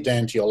 drag it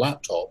down to your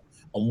laptop,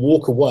 and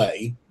walk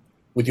away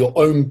with your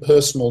own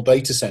personal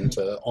data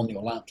center on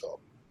your laptop.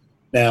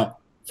 Now,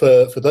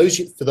 for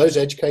those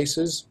edge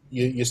cases,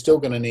 you're still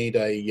going to need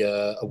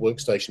a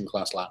workstation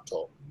class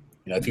laptop.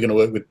 If you're going to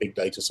work with big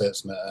data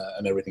sets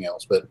and everything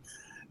else. But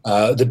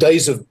the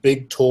days of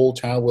big, tall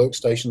tower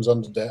workstations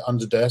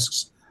under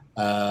desks,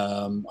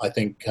 I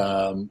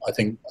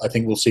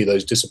think we'll see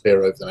those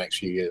disappear over the next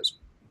few years.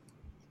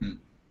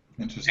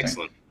 Interesting.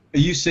 Excellent. Are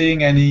you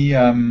seeing any?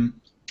 One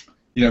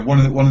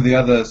of the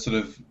other sort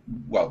of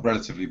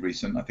relatively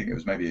recent, I think it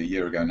was maybe a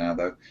year ago now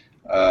though,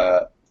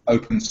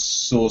 open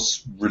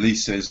source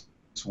releases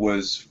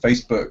was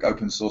Facebook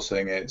open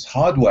sourcing its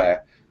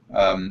hardware,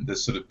 the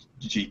sort of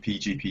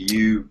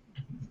GPU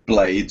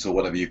blades or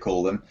whatever you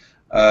call them,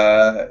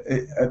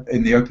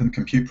 in the Open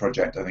Compute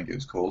project, I think it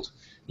was called.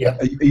 Yeah.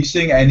 Are you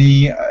seeing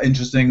any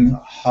interesting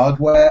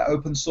hardware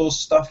open source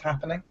stuff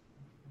happening?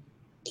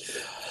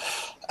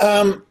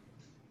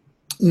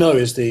 No,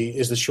 is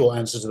the short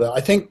answer to that.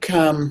 I think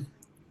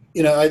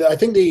I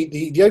think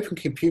the Open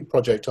Compute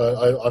project,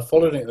 I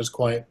followed it as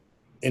quite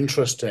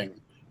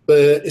interesting.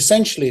 But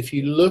essentially, if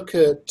you look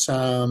at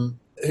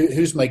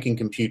who's making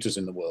computers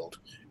in the world,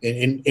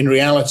 in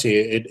reality,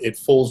 it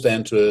falls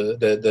down to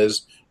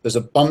there's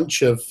a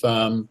bunch of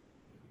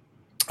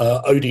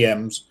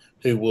ODMs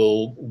who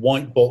will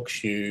white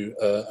box you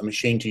a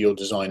machine to your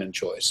design and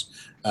choice.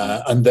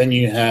 And then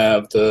you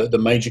have the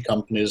major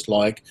companies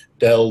like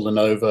Dell,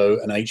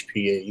 Lenovo, and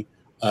HPE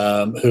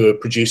who are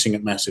producing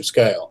at massive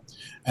scale.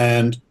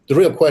 And the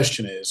real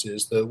question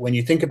is that when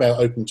you think about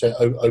open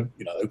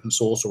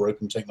source or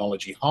open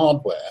technology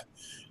hardware,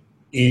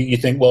 you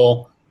think,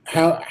 well,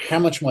 how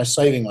much am I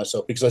saving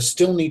myself? Because I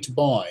still need to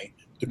buy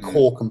the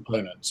core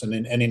components. And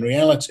in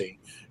reality,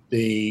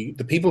 the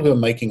people who are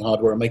making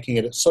hardware are making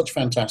it at such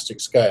fantastic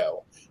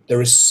scale,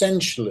 they're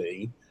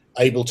essentially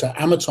able to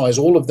amortize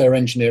all of their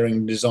engineering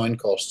and design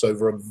costs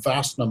over a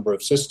vast number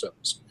of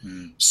systems.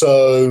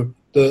 So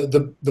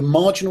the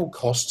marginal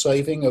cost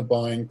saving of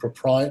buying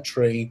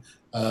proprietary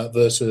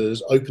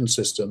versus open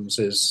systems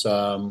is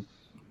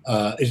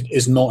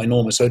not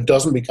enormous. So it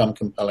doesn't become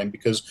compelling,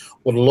 because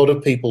what a lot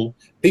of people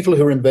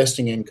who are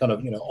investing in kind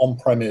of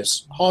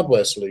on-premise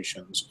hardware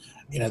solutions,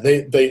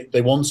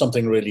 they want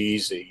something really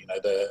easy.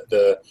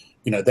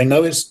 They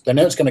know it's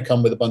going to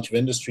come with a bunch of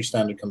industry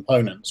standard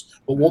components,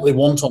 but what they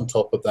want on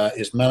top of that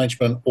is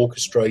management,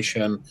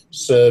 orchestration,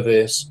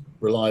 service,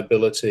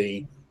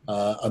 reliability,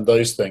 and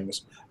those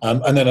things,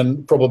 and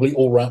then probably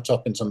all wrapped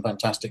up in some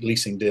fantastic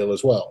leasing deal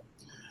as well.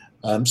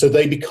 So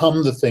they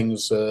become the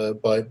things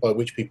by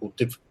which people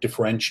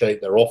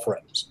differentiate their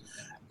offerings,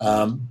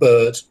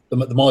 but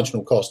the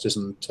marginal cost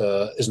isn't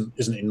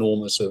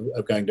enormous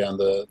of going down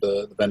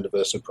the vendor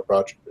versus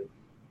proprietary route.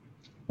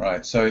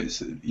 Right. So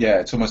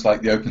it's almost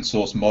like the open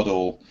source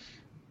model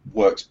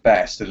works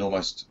best. It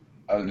almost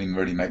only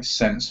really makes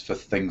sense for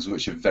things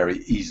which are very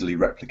easily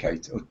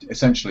replicated.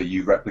 Essentially,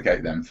 you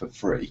replicate them for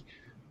free,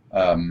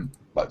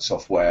 like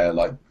software,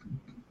 like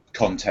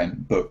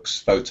content, books,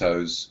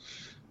 photos.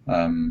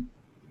 And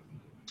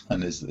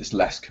it's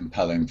less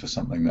compelling for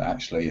something that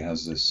actually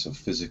has this sort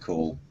of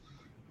physical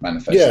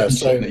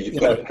manifestation that you've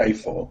got to pay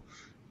for.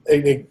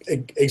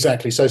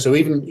 Exactly. So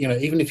even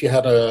if you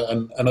had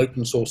an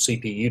open source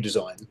CPU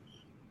design,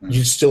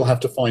 you still have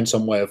to find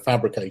some way of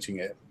fabricating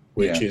it,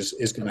 which is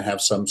going to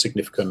have some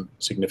significant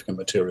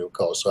material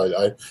costs.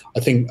 So I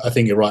think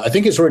you're right. I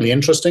think it's really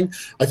interesting.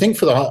 I think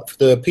for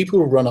the people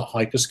who run at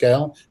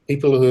hyperscale,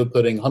 people who are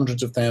putting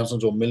hundreds of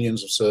thousands or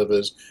millions of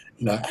servers,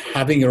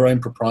 having your own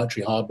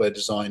proprietary hardware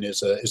design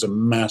is a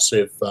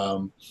massive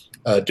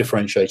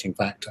differentiating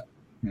factor.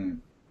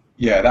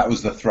 Yeah, that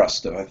was the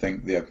thrust of, I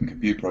think, the Open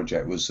Compute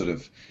project, was sort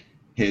of,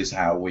 here's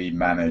how we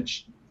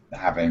manage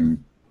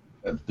having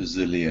a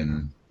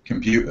bazillion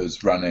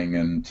computers running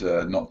and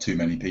not too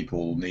many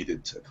people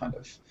needed to kind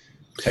of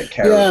take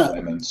care of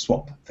them and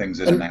swap things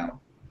in and out.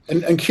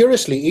 And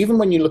curiously, even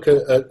when you look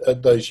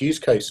at those use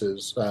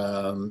cases,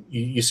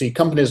 you see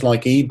companies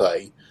like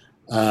eBay,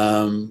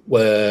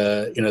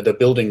 where they're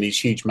building these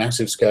huge,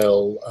 massive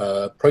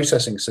scale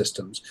processing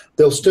systems.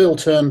 They'll still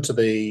turn to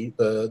the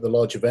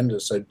larger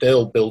vendors. So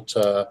Dell built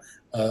a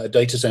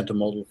data center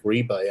model for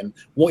eBay, and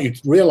what you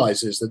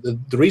realize is that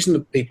the reason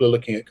that people are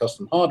looking at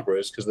custom hardware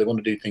is because they want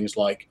to do things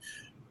like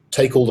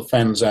take all the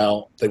fans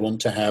out. They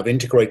want to have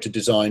integrated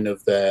design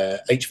of their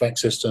HVAC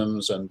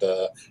systems and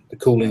the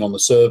cooling on the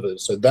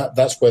servers. So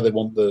that's where they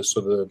want the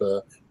sort of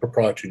the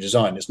proprietary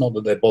design. It's not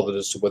that they're bothered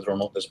as to whether or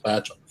not there's a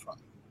badge on the front.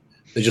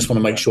 They just want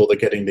to make sure they're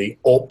getting the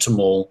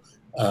optimal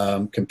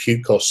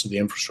compute costs of the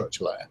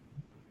infrastructure layer.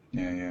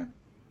 Yeah.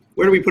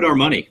 Where do we put our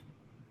money?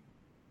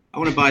 I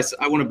want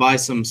to buy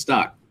some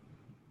stock.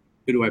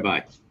 Who do I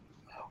buy?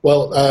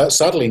 Well,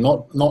 sadly,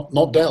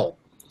 not Dell,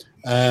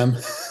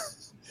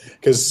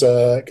 because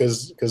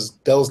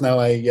Dell's now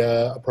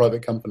a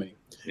private company.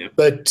 Yeah.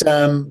 But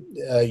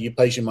you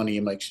pay your money,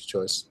 you make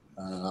your choice.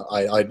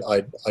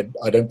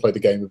 I don't play the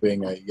game of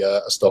being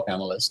a stock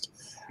analyst.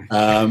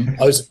 I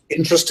was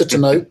interested to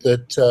note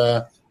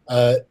that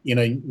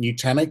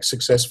Nutanix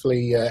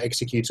successfully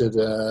executed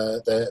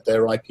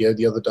their IPO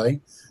the other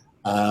day,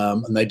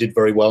 and they did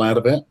very well out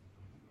of it.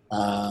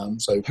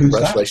 So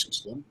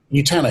congratulations to them.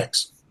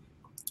 Nutanix.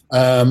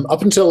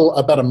 Up until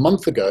about a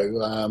month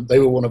ago, they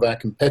were one of our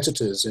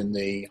competitors in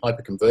the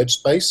hyperconverged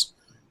space,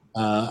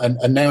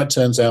 and now it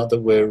turns out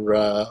that we're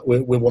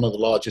one of the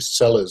largest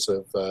sellers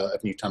of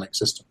Nutanix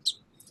systems.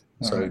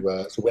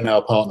 So we're now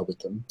a partner with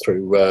them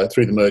through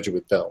the merger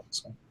with Dell.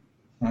 So.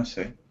 I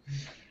see.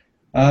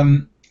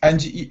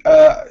 And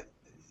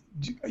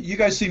you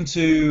guys seem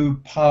to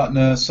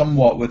partner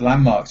somewhat with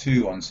Landmark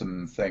too on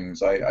some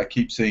things. I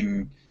keep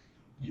seeing.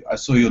 I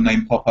saw your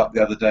name pop up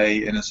the other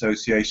day in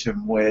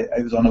association with,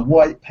 it was on a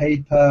white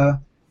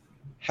paper,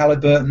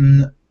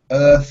 Halliburton,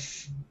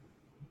 Earth,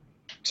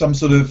 some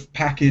sort of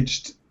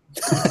packaged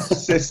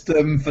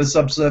system for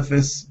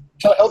subsurface.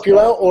 Shall I help you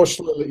out, or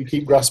shall I let you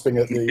keep grasping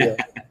at the?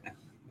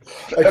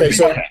 Okay,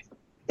 so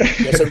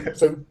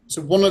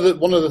one of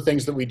the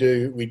things that we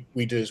do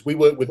is we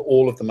work with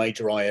all of the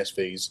major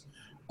ISVs,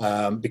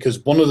 because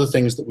one of the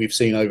things that we've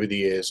seen over the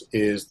years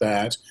is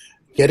that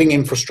getting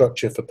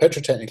infrastructure for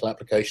petrotechnical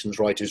applications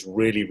right is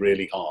really,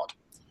 really hard.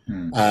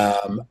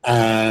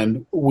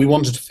 And we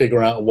wanted to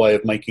figure out a way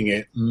of making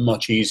it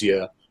much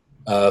easier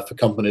for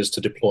companies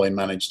to deploy and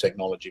manage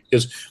technology.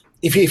 Because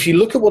if you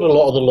look at what a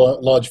lot of the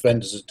large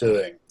vendors are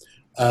doing,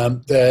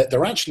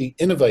 they're actually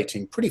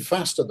innovating pretty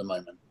fast at the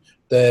moment.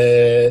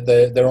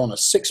 They're on a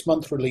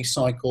 6-month release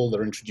cycle.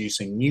 They're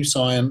introducing new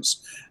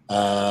science,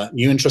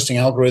 new interesting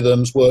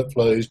algorithms,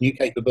 workflows, new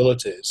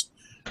capabilities.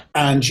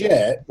 And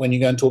yet, when you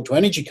go and talk to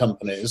energy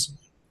companies,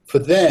 for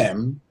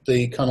them,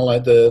 the kind of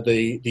like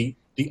the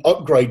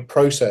upgrade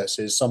process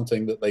is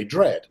something that they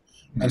dread.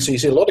 And so you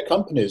see a lot of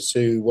companies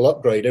who will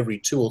upgrade every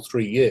 2 or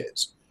 3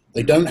 years.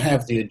 They don't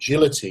have the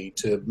agility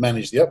to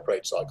manage the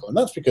upgrade cycle. And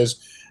that's because,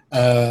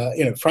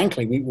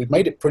 frankly, we've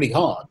made it pretty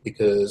hard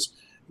because,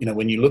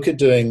 when you look at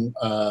doing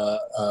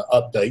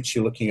updates,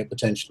 you're looking at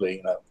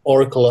potentially,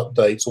 Oracle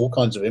updates, all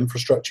kinds of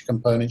infrastructure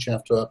components you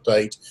have to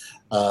update.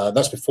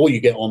 That's before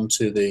you get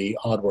onto the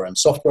hardware and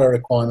software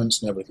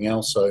requirements and everything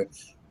else. So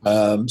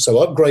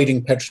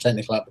upgrading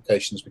petrotechnical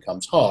applications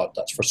becomes hard.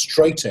 That's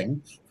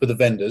frustrating for the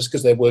vendors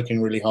because they're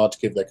working really hard to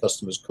give their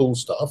customers cool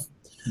stuff.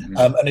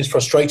 And it's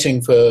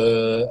frustrating for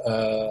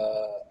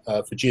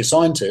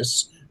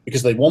geoscientists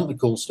because they want the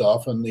cool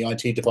stuff and the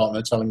IT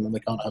department are telling them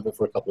they can't have it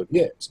for a couple of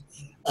years.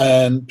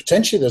 And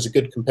potentially there's a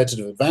good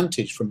competitive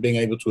advantage from being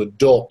able to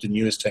adopt the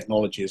newest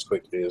technology as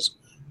quickly as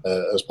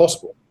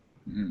possible.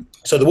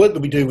 So the work that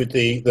we do with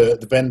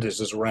the vendors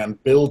is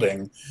around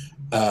building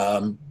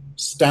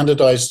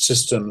standardized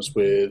systems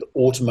with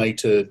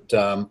automated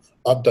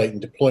update and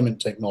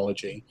deployment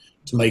technology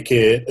to make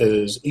it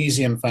as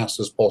easy and fast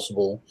as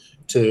possible,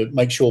 to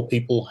make sure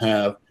people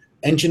have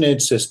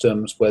engineered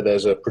systems where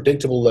there's a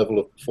predictable level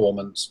of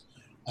performance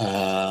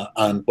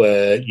and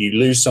where you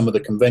lose some of the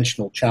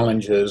conventional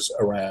challenges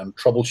around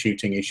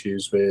troubleshooting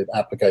issues with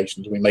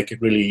applications. We make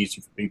it really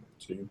easy for people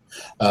to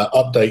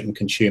update and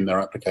consume their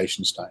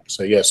application stack.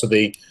 So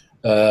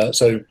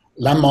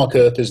Landmark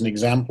Earth is an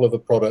example of a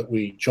product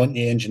we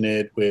jointly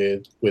engineered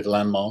with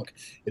Landmark.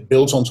 It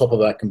builds on top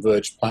of our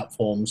converged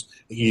platforms.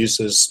 It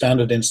uses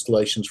standard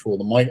installations for all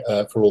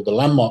the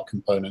Landmark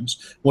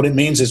components. What it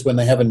means is when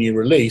they have a new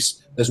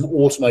release, there's an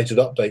automated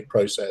update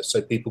process,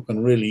 so people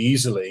can really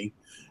easily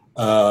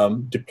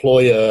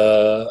deploy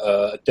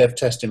a dev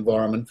test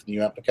environment for the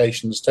new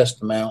applications, test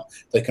them out.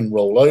 They can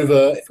roll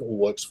over. If it all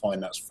works fine,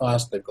 that's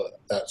fast.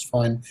 That's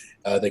fine.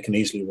 They can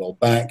easily roll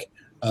back.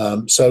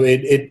 So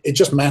it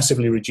just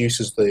massively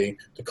reduces the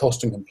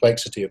cost and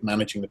complexity of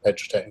managing the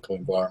petrotechnical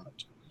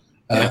environment.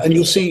 And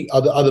you'll see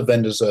other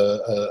vendors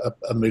are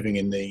moving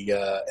in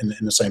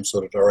the same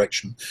sort of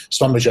direction.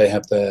 Schlumberger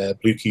have their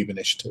Blue Cube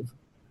initiative,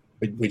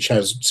 which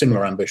has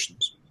similar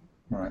ambitions.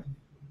 Right.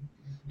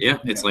 Yeah,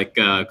 it's like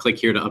click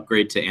here to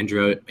upgrade to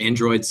Android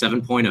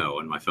 7.0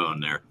 on my phone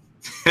there.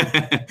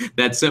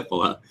 That's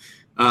simple,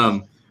 huh?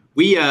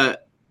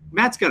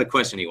 Matt's got a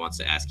question he wants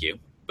to ask you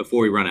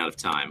before we run out of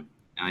time.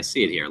 I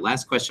see it here.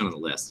 Last question on the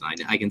list.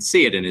 I can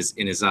see it in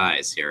his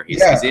eyes here.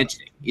 He's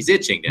itching. He's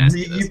itching to ask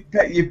you this.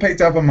 You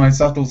picked up on my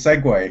subtle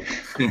segue.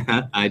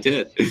 I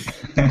did.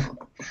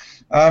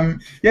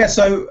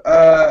 So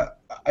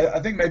I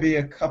think maybe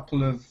a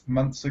couple of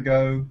months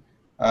ago.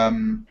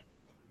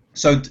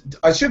 So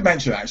I should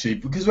mention actually,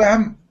 because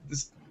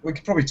we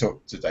could probably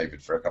talk to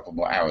David for a couple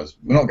more hours.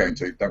 We're not going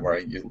to. Don't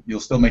worry. You'll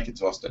still make it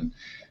to Austin.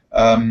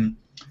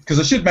 Because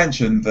I should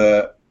mention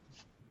that.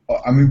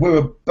 I mean, we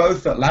were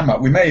both at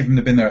Landmark. We may even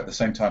have been there at the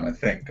same time, I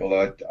think,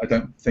 although I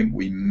don't think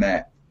we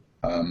met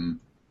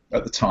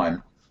at the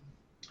time.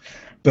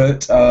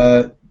 But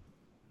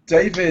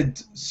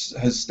David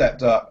has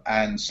stepped up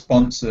and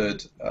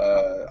sponsored,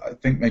 I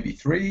think, maybe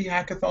 3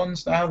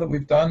 hackathons now that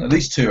we've done, at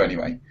least 2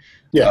 anyway.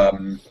 Yeah.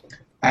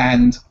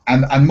 And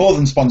more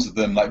than sponsored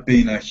them, like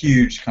being a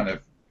huge kind of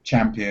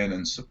champion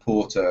and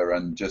supporter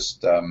and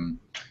just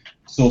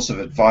source of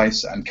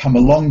advice and come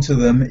along to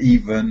them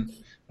even.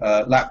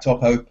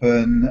 Laptop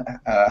open,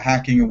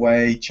 hacking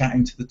away,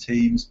 chatting to the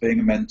teams, being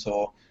a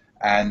mentor,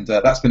 and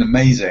that's been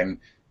amazing.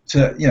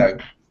 I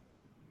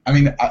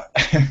mean,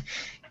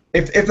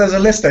 if there's a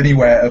list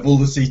anywhere of all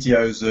the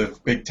CTOs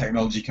of big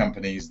technology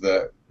companies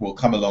that will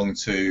come along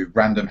to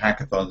random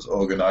hackathons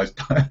organised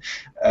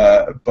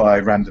by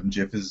random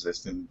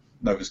geophysicists in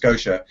Nova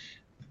Scotia,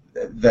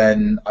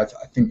 then I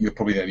think you're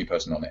probably the only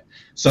person on it.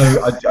 So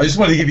I just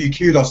wanted to give you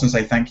kudos and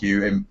say thank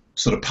you in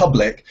sort of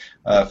public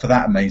for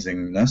that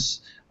amazingness.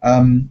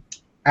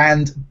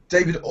 And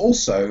David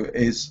also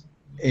is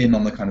in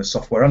on the kind of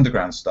software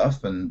underground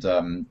stuff and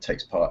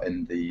takes part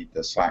in the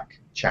Slack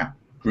chat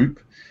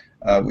group,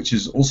 which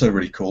is also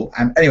really cool.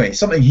 And anyway,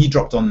 something he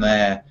dropped on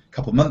there a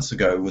couple of months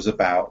ago was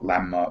about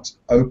Landmark's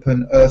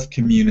Open Earth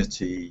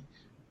Community,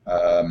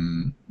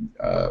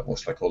 what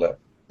should I call it,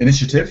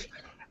 initiative.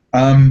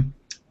 But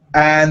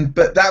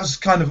that was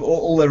kind of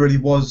all there really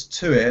was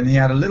to it, and he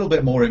had a little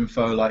bit more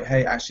info, like,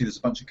 hey, actually there's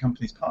a bunch of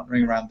companies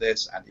partnering around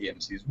this, and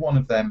EMC is one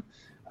of them,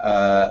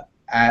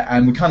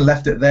 and we kind of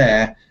left it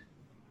there.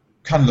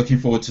 kind of looking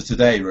forward to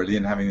today, really,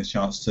 and having this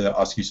chance to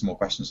ask you some more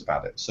questions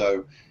about it.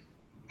 So,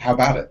 how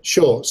about it?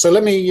 Sure. So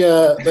let me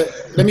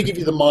give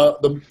you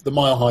the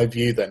mile high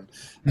view then.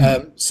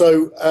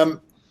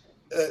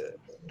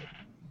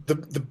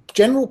 The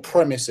general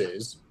premise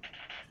is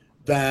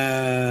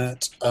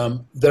that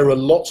there are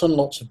lots and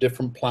lots of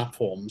different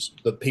platforms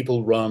that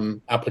people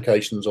run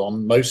applications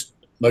on. Most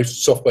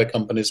software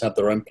companies have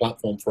their own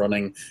platform for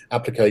running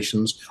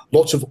applications.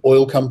 Lots of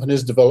oil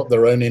companies develop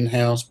their own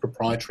in-house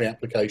proprietary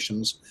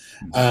applications.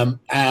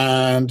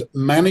 And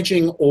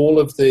managing all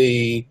of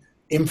the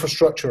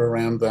infrastructure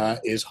around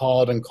that is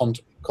hard and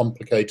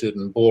complicated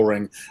and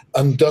boring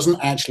and doesn't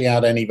actually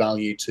add any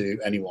value to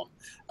anyone.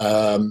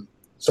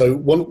 So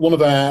one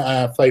of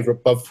our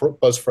favorite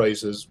buzz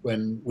phrases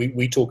when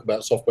we talk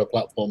about software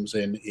platforms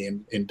in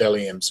Dell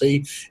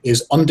EMC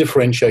is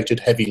undifferentiated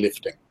heavy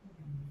lifting.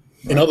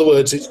 In other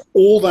words, it's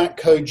all that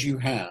code you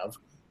have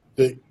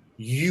that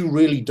you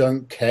really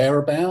don't care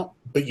about,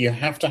 but you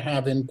have to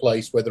have in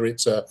place, whether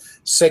it's a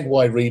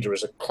Segway reader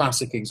is a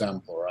classic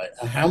example, right?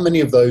 How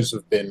many of those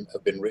have been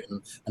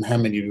written and how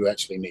many do you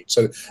actually need?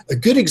 So a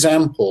good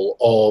example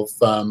of,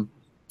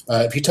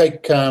 if you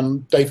take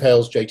Dave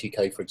Hale's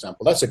JTK, for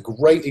example, that's a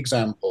great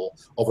example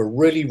of a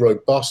really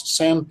robust,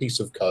 sound piece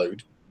of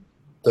code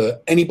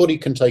that anybody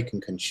can take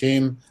and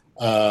consume,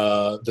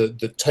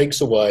 that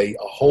takes away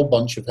a whole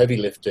bunch of heavy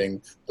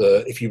lifting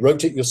that if you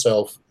wrote it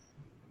yourself,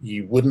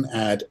 you wouldn't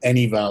add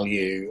any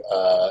value,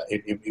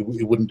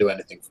 it wouldn't do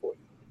anything for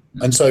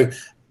you. And so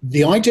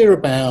the idea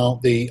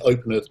about the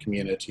Open Earth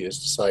community is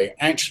to say,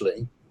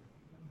 actually,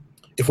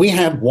 if we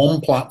had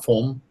one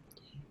platform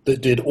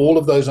that did all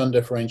of those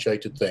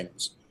undifferentiated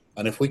things,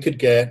 and if we could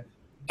get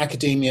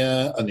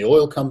academia and the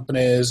oil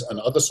companies and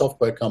other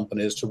software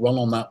companies to run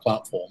on that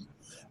platform,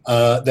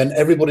 then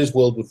everybody's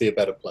world would be a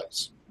better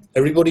place.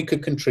 Everybody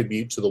could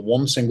contribute to the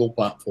one single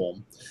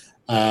platform,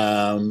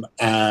 and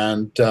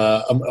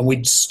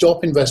we'd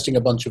stop investing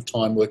a bunch of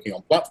time working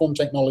on platform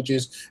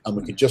technologies, and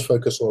we could just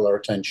focus all our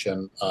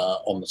attention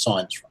on the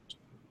science front.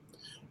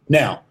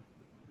 Now,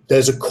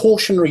 there's a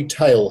cautionary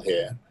tale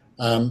here.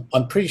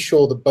 I'm pretty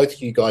sure that both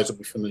of you guys will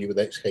be familiar with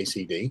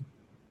XKCD.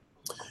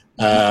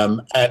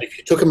 And if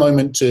you took a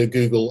moment to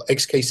Google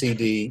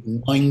XKCD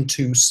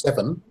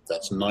 927,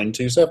 that's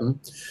 927,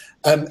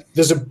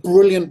 there's a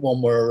brilliant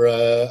one where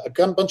a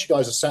bunch of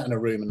guys are sat in a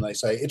room and they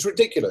say, it's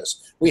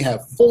ridiculous. We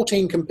have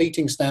 14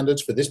 competing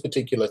standards for this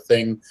particular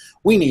thing.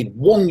 We need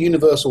one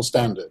universal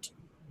standard.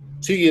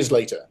 2 years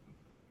later,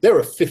 there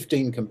are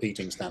 15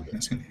 competing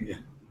standards. Yeah.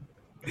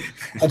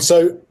 And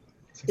so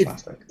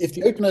if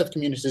the Open Earth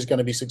community is going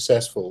to be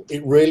successful,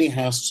 it really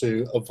has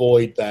to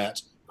avoid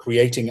that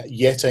creating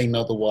yet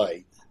another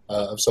way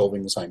of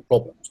solving the same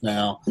problems.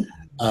 Now,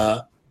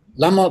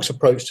 Landmark's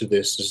approach to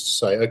this is to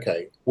say,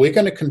 okay, we're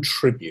going to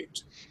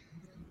contribute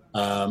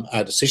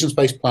our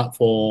decision-based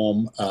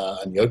platform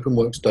and the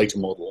OpenWorks data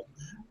model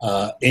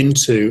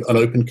into an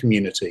open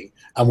community,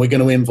 and we're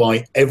going to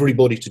invite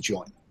everybody to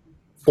join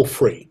for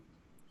free.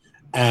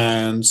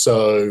 And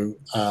so,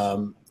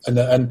 and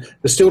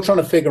they're still trying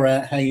to figure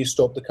out how you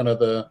stop the kind of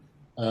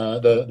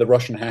the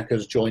Russian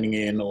hackers joining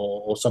in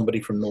or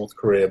somebody from North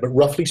Korea. But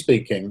roughly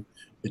speaking,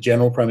 the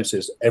general premise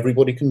is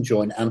everybody can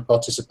join and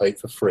participate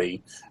for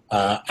free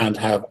and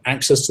have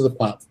access to the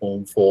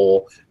platform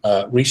for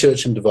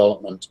research and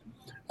development.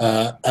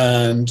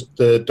 And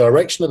the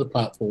direction of the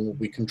platform will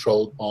be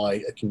controlled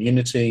by a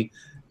community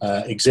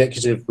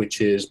executive,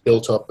 which is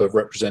built up of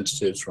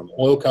representatives from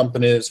oil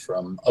companies,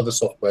 from other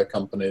software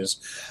companies.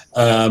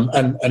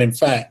 And in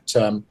fact,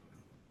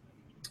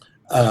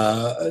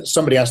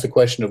 somebody asked the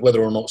question of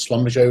whether or not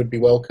Schlumberger would be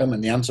welcome,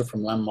 and the answer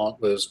from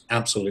Landmark was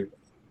absolutely.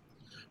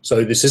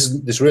 So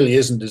this really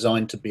isn't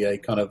designed to be a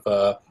kind of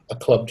a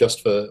club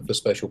just for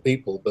special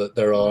people, but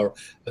there are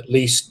at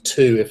least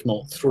 2, if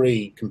not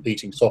 3,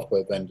 competing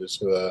software vendors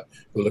who are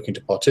looking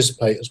to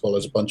participate, as well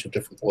as a bunch of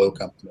different oil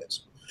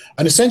companies.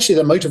 And essentially,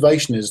 the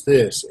motivation is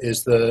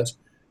that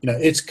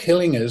it's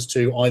killing us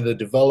to either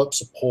develop,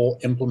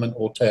 support, implement,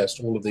 or test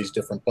all of these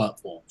different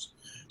platforms.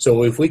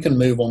 So if we can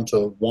move on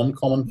to one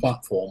common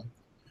platform,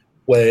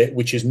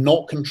 which is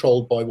not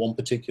controlled by one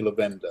particular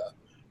vendor,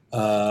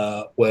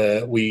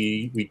 where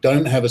we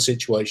don't have a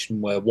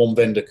situation where one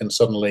vendor can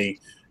suddenly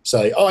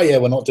say, oh yeah,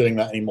 we're not doing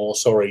that anymore,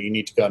 sorry, you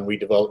need to go and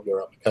redevelop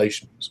your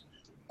applications.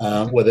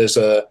 Where there's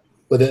a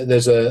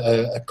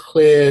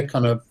clear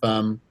kind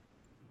of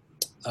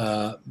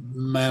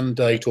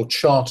mandate or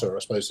charter, I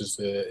suppose is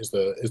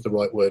the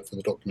right word for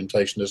the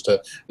documentation, as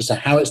to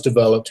how it's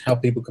developed, how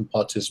people can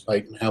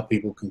participate, and how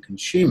people can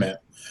consume it,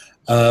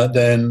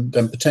 then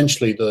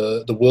potentially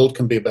the world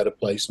can be a better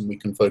place, and we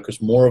can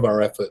focus more of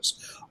our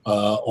efforts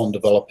on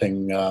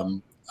developing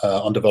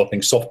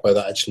software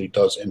that actually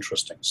does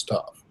interesting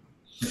stuff.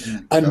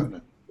 Mm-hmm.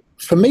 And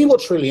for me,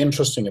 what's really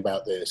interesting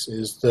about this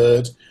is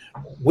that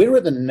we're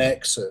at the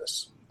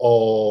nexus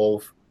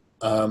of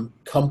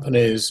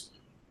companies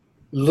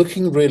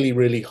looking really,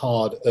 really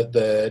hard at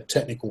their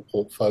technical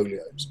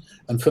portfolios.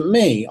 And for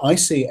me, I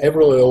see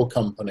every oil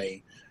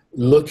company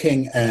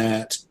looking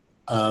at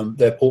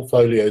their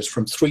portfolios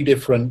from 3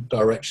 different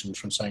directions,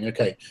 from saying,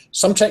 okay,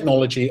 some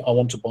technology, I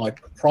want to buy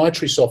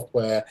proprietary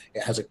software,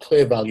 it has a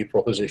clear value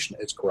proposition,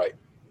 it's great.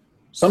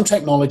 Some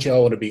technology, I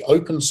want to be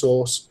open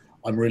source,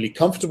 I'm really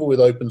comfortable with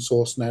open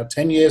source now.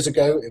 10 years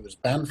ago, it was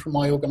banned from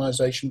my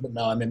organization, but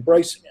now I'm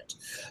embracing it.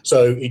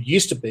 So it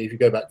used to be, if you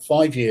go back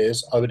 5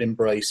 years, I would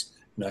embrace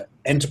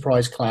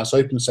enterprise class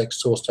open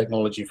source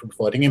technology for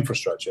providing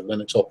infrastructure,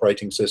 Linux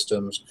operating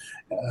systems,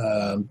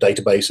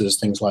 databases,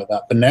 things like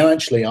that. But now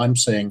actually I'm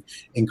seeing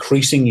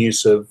increasing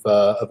use of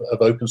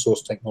open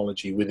source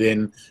technology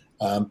within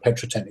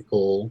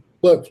petrotechnical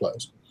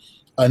workflows.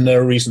 And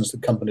there are reasons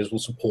that companies will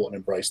support and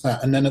embrace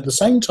that. And then at the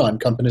same time,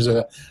 companies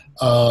are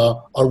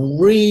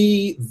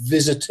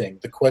revisiting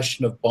the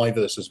question of buy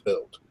versus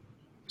build.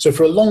 So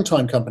for a long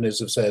time, companies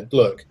have said,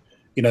 look,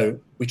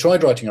 we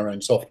tried writing our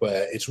own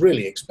software. It's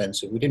really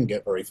expensive. We didn't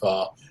get very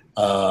far.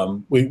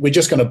 We're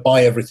just going to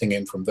buy everything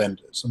in from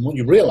vendors. And what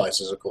you realize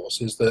is, of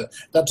course, is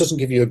that doesn't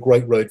give you a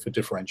great road for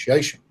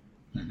differentiation.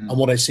 Mm-hmm. And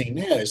what I see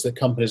now is that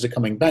companies are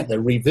coming back.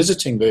 They're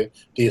revisiting the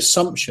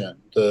assumption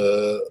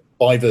the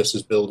buy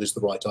versus build is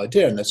the right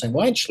idea. And they're saying,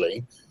 well,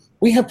 actually,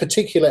 we have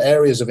particular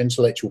areas of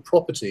intellectual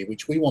property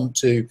which we want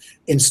to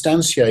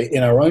instantiate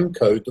in our own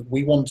code that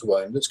we want to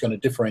own that's going to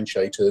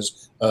differentiate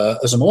us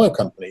as an oil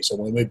company. So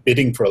when we're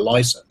bidding for a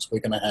license, we're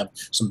going to have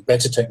some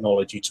better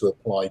technology to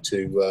apply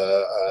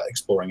to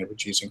exploring and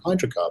reducing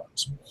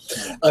hydrocarbons.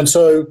 And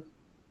so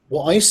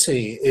what I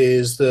see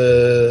is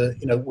we're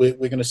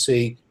going to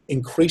see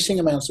increasing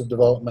amounts of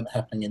development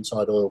happening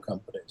inside oil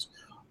companies.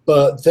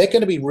 But they're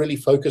going to be really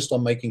focused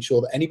on making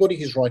sure that anybody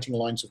who's writing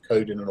lines of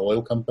code in an oil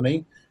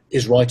company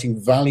is writing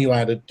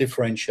value-added,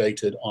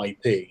 differentiated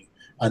IP,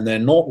 and they're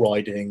not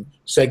writing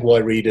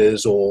Segway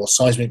readers or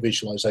seismic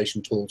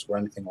visualization tools or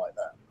anything like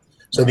that.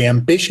 So the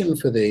ambition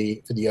for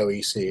the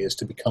OEC is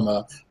to become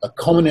a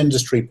common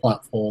industry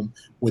platform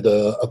with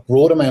a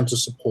broad amount of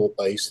support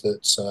base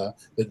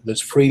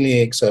that's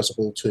freely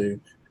accessible to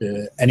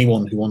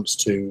anyone who wants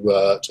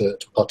to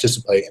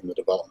participate in the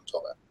development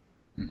of it.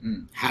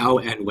 Mm-hmm. How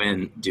and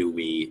when do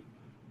we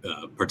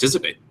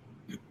participate?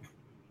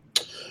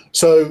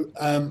 So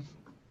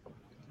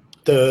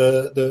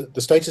the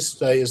status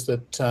today is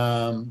that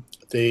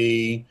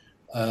the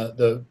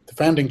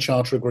founding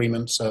charter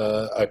agreements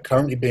are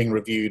currently being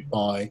reviewed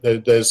by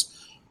there's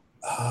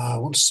I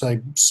want to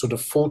say sort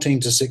of 14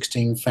 to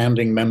 16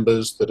 founding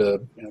members that are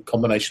a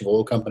combination of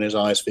oil companies,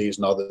 ISVs,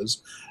 and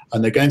others,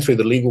 and they're going through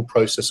the legal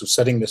process of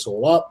setting this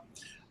all up.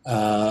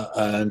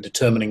 And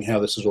determining how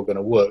this is all going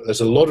to work.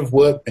 There's a lot of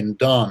work been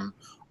done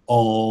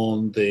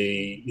on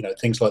the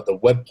things like the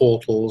web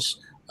portals,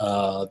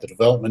 the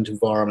development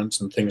environments,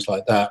 and things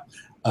like that.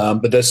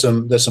 But there's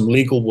some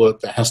legal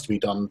work that has to be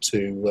done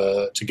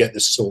to get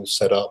this all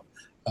set up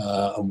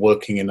and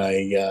working in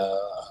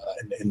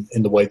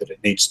the way that it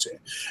needs to.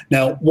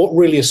 Now, what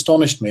really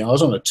astonished me, I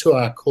was on a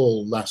 2-hour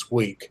call last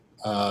week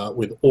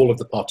with all of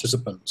the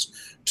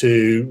participants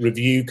to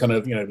review kind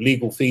of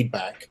legal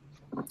feedback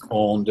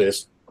on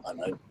this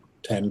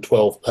 10,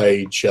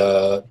 12-page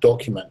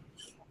document.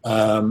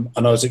 And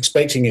I was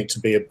expecting it to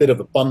be a bit of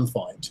a bun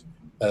fight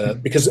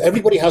because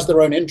everybody has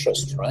their own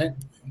interests, right?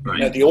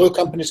 Right. The oil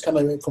companies come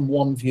in from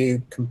one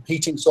view,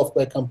 competing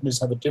software companies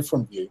have a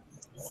different view.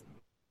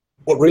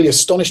 What really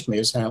astonished me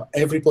is how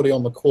everybody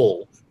on the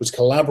call was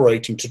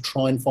collaborating to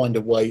try and find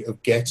a way of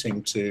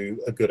getting to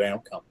a good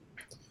outcome,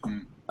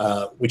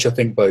 which I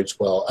think bodes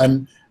well.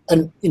 And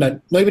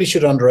nobody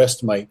should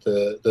underestimate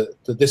that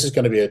this is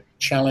going to be a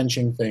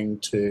challenging thing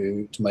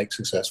to make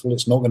successful.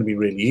 It's not going to be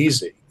really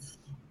easy.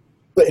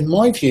 But in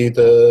my view,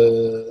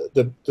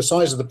 the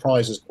size of the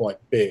prize is quite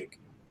big.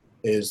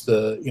 Is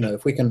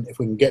if we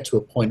can get to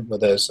a point where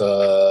there's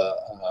a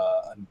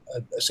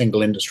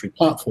single industry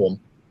platform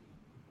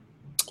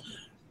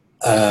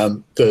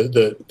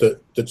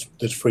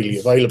that's freely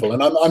available.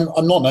 And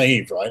I'm not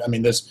naive, right? I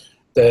mean,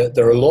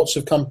 there are lots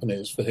of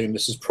companies for whom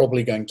this is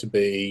probably going to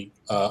be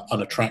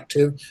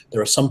unattractive.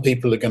 There are some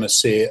people who are going to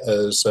see it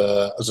as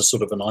a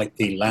sort of an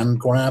IP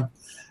land grab,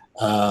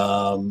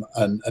 and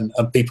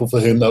people for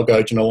whom they'll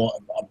go, do you know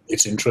what,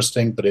 it's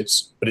interesting, but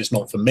it's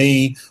not for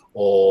me,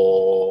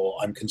 or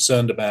I'm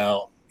concerned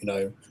about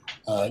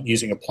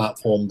using a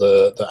platform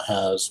that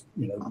has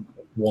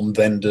one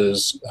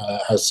vendor's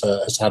has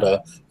had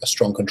a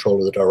strong control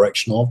of the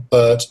direction of,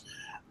 but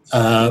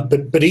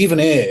even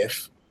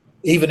if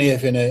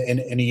in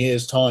a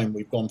year's time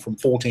we've gone from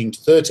 14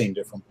 to 13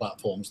 different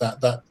platforms,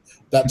 that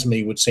to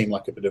me would seem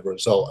like a bit of a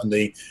result. And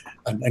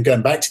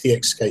going back to the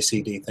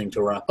XKCD thing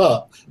to wrap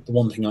up, the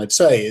one thing I'd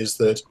say is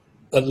that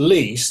at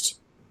least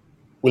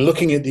we're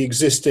looking at the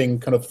existing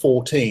kind of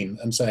 14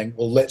 and saying,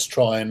 well, let's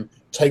try and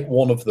take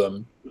one of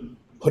them,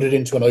 put it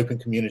into an open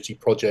community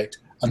project,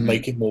 and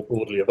make it more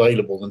broadly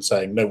available than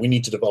saying, no, we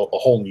need to develop a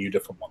whole new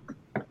different one.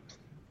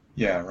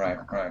 Yeah, right.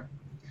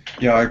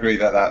 Yeah, I agree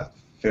that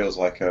feels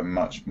like a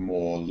much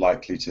more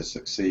likely to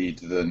succeed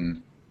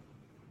than,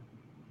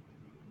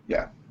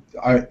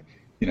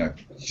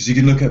 because you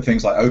can look at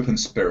things like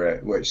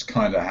OpenSpirit, which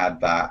kind of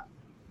had that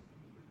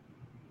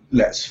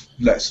let's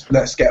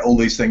get all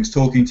these things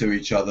talking to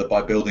each other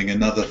by building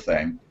another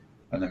thing,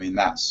 and I mean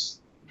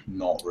that's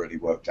not really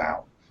worked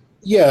out.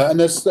 Yeah, and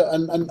there's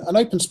and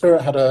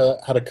OpenSpirit had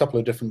a couple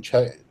of different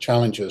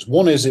challenges.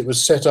 One is it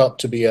was set up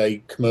to be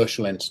a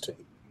commercial entity,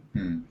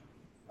 and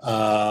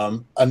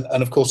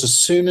of course, as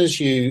soon as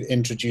you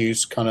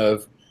introduce kind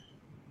of,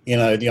 you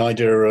know, the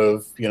idea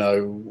of, you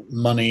know,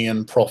 money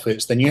and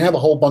profits, then you have a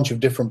whole bunch of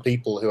different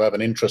people who have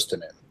an interest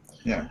in it.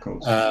 Yeah, of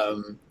course.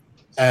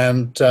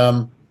 And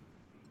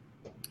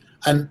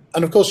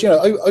of course, you know,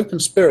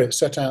 OpenSpirit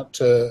set out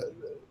to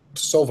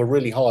solve a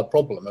really hard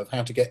problem of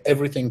how to get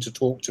everything to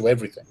talk to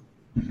everything.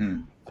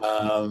 And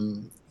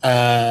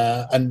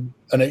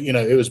it, you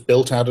know, it was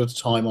built out at a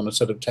time on a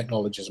set of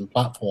technologies and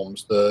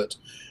platforms that,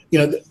 you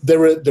know,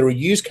 there are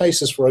use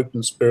cases for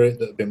OpenSpirit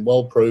that have been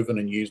well proven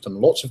and used, and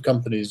lots of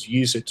companies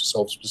use it to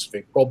solve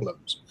specific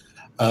problems.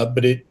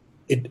 But it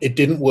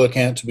didn't work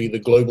out to be the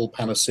global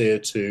panacea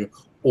to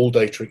all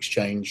data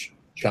exchange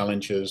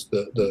challenges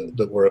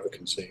that were ever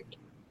conceived.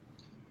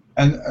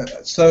 And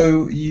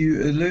so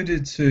you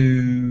alluded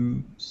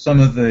to some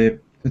of the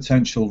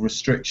potential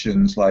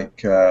restrictions,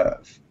 like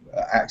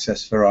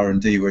access for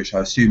R&D, which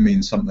I assume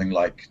means something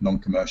like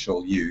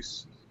non-commercial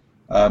use.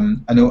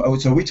 And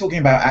so are we talking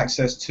about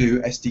access to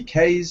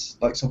SDKs,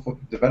 like software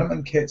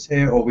development kits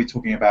here, or are we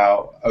talking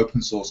about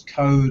open source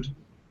code?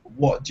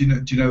 What do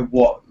you know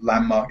what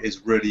Landmark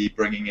is really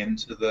bringing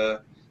into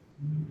the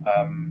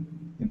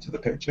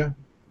picture?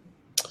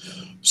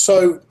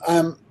 So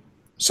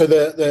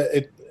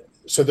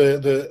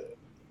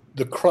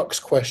the crux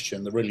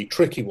question, the really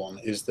tricky one,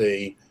 is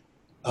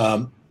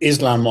is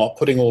Landmark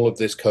putting all of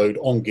this code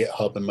on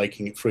GitHub and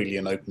making it freely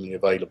and openly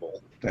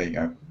available? There you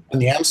go.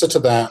 And the answer to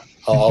that,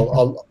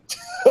 I'll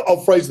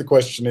phrase the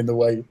question in the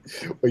way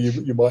where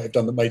you might have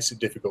done that makes it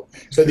difficult.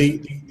 So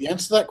the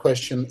answer to that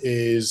question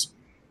is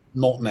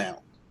not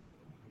now.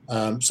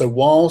 So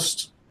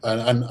whilst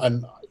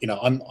and you know,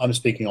 I'm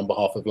speaking on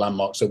behalf of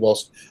Landmark. So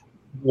whilst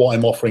what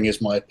I'm offering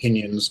is my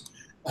opinions,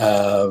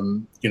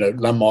 you know,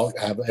 Landmark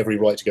have every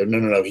right to go,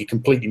 no, he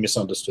completely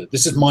misunderstood.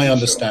 This is my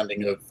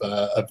understanding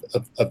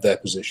of their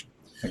position.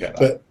 I get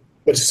that.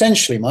 But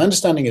essentially, my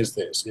understanding is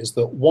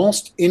that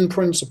whilst in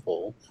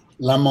principle,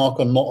 Landmark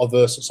are not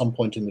averse at some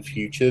point in the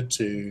future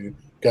to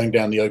going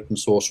down the open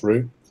source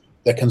route,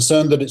 they're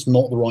concerned that it's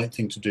not the right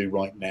thing to do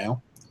right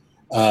now,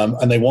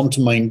 and they want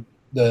to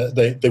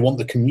they want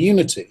the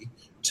community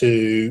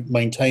to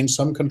maintain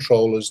some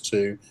control as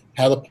to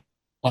how the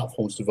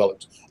platform's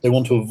developed. They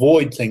want to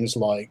avoid things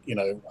like, you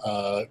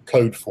know,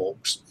 code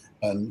forks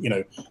and, you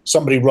know,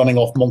 somebody running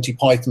off Monty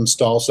Python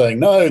style saying,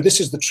 no,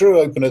 this is the true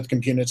Open Earth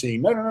community.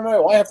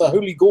 No, I have the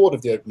holy gourd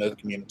of the Open Earth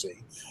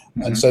community.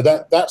 And so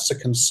that's a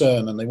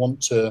concern, and they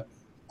want to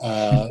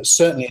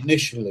certainly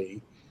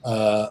initially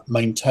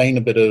maintain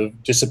a bit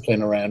of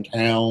discipline around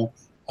how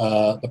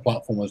the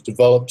platform was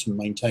developed and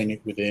maintain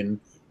it within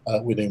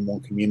one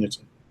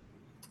community.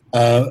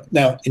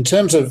 Now, in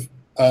terms of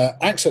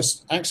access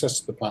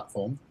to the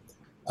platform,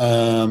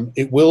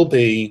 it will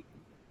be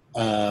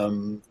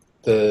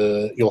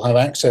you'll have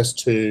access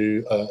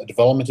to a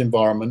development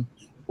environment,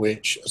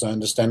 which, as I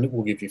understand it,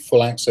 will give you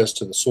full access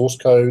to the source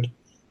code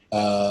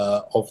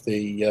of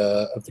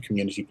the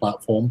community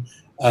platform,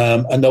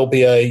 and there'll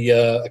be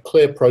a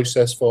clear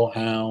process for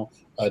how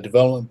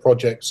development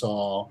projects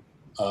are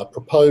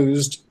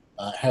proposed,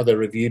 how they're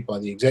reviewed by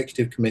the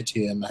executive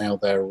committee, and how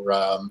they're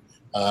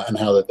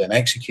then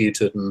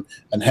executed,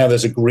 and how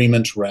there's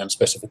agreement around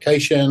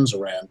specifications,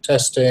 around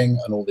testing,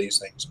 and all these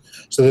things.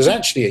 So there's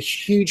actually a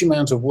huge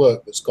amount of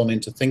work that's gone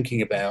into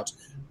thinking about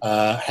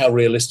how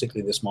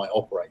realistically this might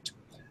operate.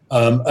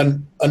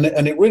 And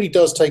it really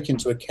does take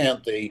into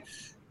account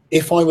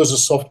if I was a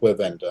software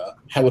vendor,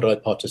 how would I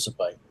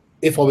participate?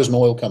 If I was an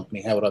oil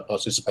company, how would I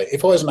participate?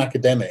 If I was an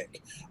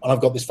academic and I've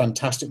got this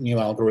fantastic new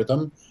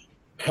algorithm,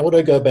 how would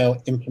I go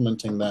about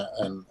implementing that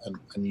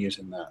and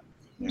using that?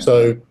 Yeah.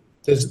 So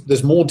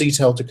there's more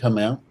detail to come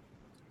out,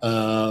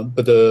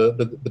 but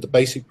the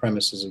basic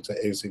premise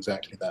is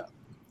exactly that.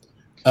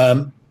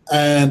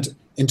 And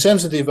in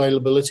terms of the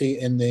availability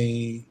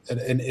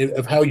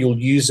of how you'll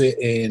use it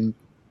in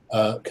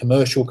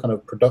commercial kind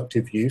of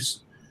productive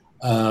use,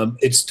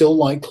 it's still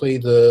likely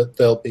that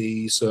there'll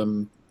be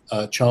some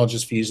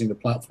charges for using the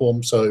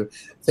platform. So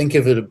think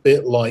of it a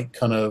bit like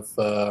kind of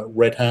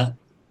Red Hat.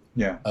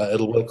 Yeah,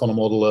 it'll work on a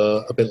model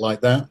a bit like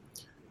that.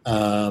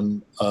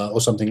 Or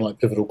something like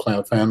Pivotal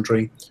Cloud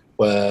Foundry,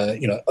 where,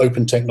 you know,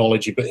 open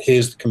technology, but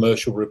here's the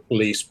commercial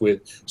release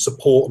with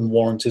support and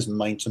warranties and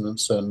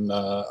maintenance and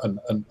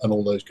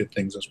all those good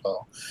things as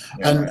well.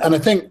 Yeah, and I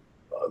think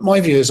my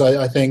view is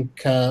I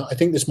think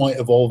this might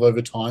evolve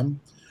over time.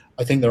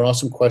 I think there are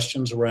some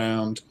questions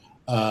around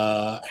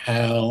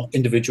how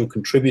individual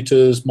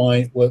contributors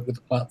might work with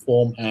the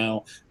platform,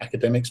 how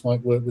academics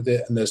might work with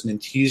it, and there's an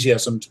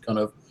enthusiasm to kind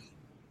of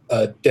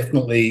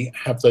definitely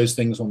have those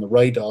things on the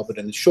radar. But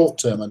in the short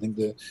term, I think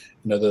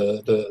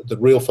the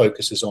real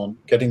focus is on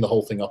getting the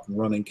whole thing up and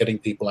running, getting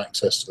people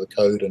access to the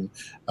code, and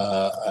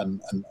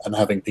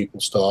having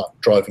people start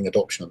driving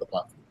adoption of the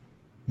platform.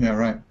 Yeah,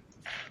 right.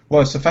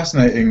 Well, it's a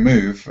fascinating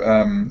move.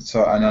 And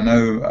I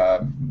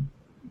know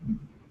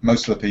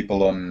most of the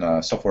people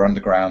on Software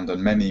Underground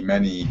and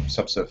many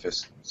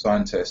subsurface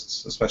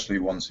scientists, especially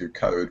ones who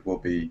code, will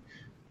be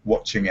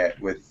watching it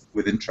with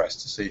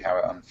interest to see how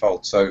it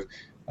unfolds. So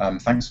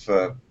thanks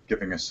for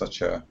giving us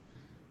such a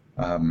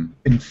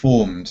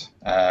informed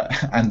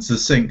and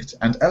succinct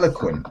and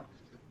eloquent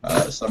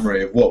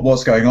summary of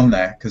what's going on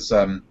there. Because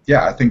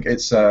yeah, I think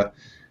it's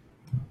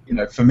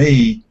for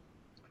me,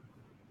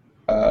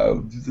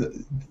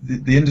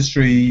 the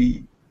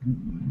industry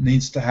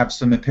needs to have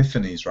some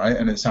epiphanies, right?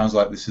 And it sounds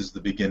like this is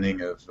the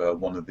beginning of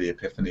one of the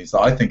epiphanies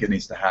that I think it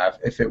needs to have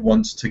if it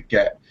wants to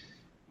get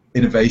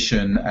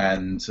innovation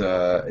and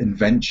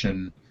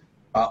invention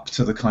up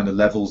to the kind of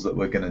levels that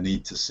we're going to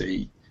need to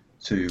see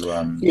to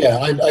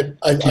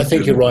I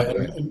think you're right.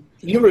 And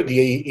you were at the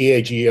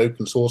EAG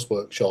open source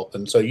workshop,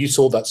 and so you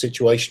saw that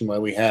situation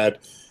where we had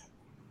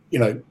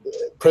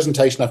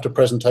presentation after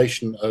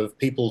presentation of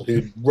people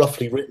who'd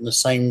roughly written the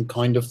same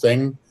kind of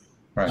thing,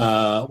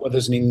 right. Where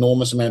there's an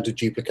enormous amount of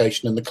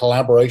duplication, and the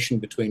collaboration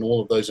between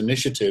all of those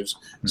initiatives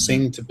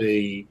seemed to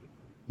be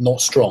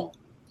not strong.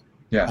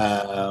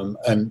 Yeah.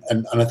 And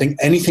I think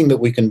anything that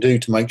we can do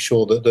to make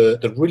sure that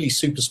the really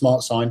super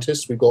smart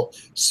scientists we've got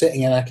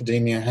sitting in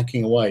academia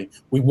hacking away,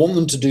 we want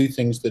them to do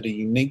things that are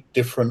unique,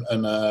 different,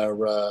 and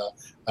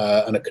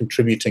are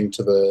contributing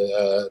to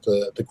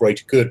the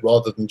greater good,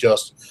 rather than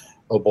just,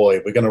 oh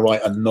boy, we're going to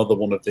write another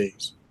one of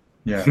these.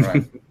 Yeah,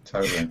 right.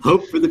 Totally.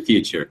 Hope for the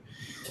future.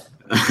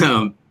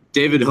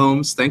 David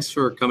Holmes, thanks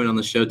for coming on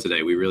the show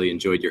today. We really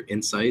enjoyed your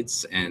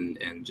insights and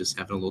just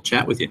having a little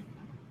chat with you.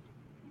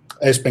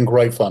 It's been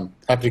great fun.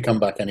 Happy to come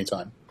back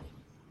anytime.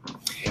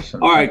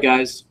 Awesome. All right,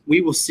 guys. We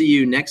will see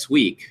you next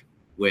week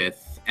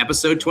with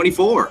episode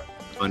 24 of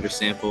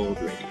Undersampled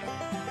Radio.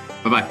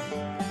 Bye-bye.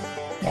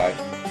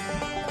 Bye.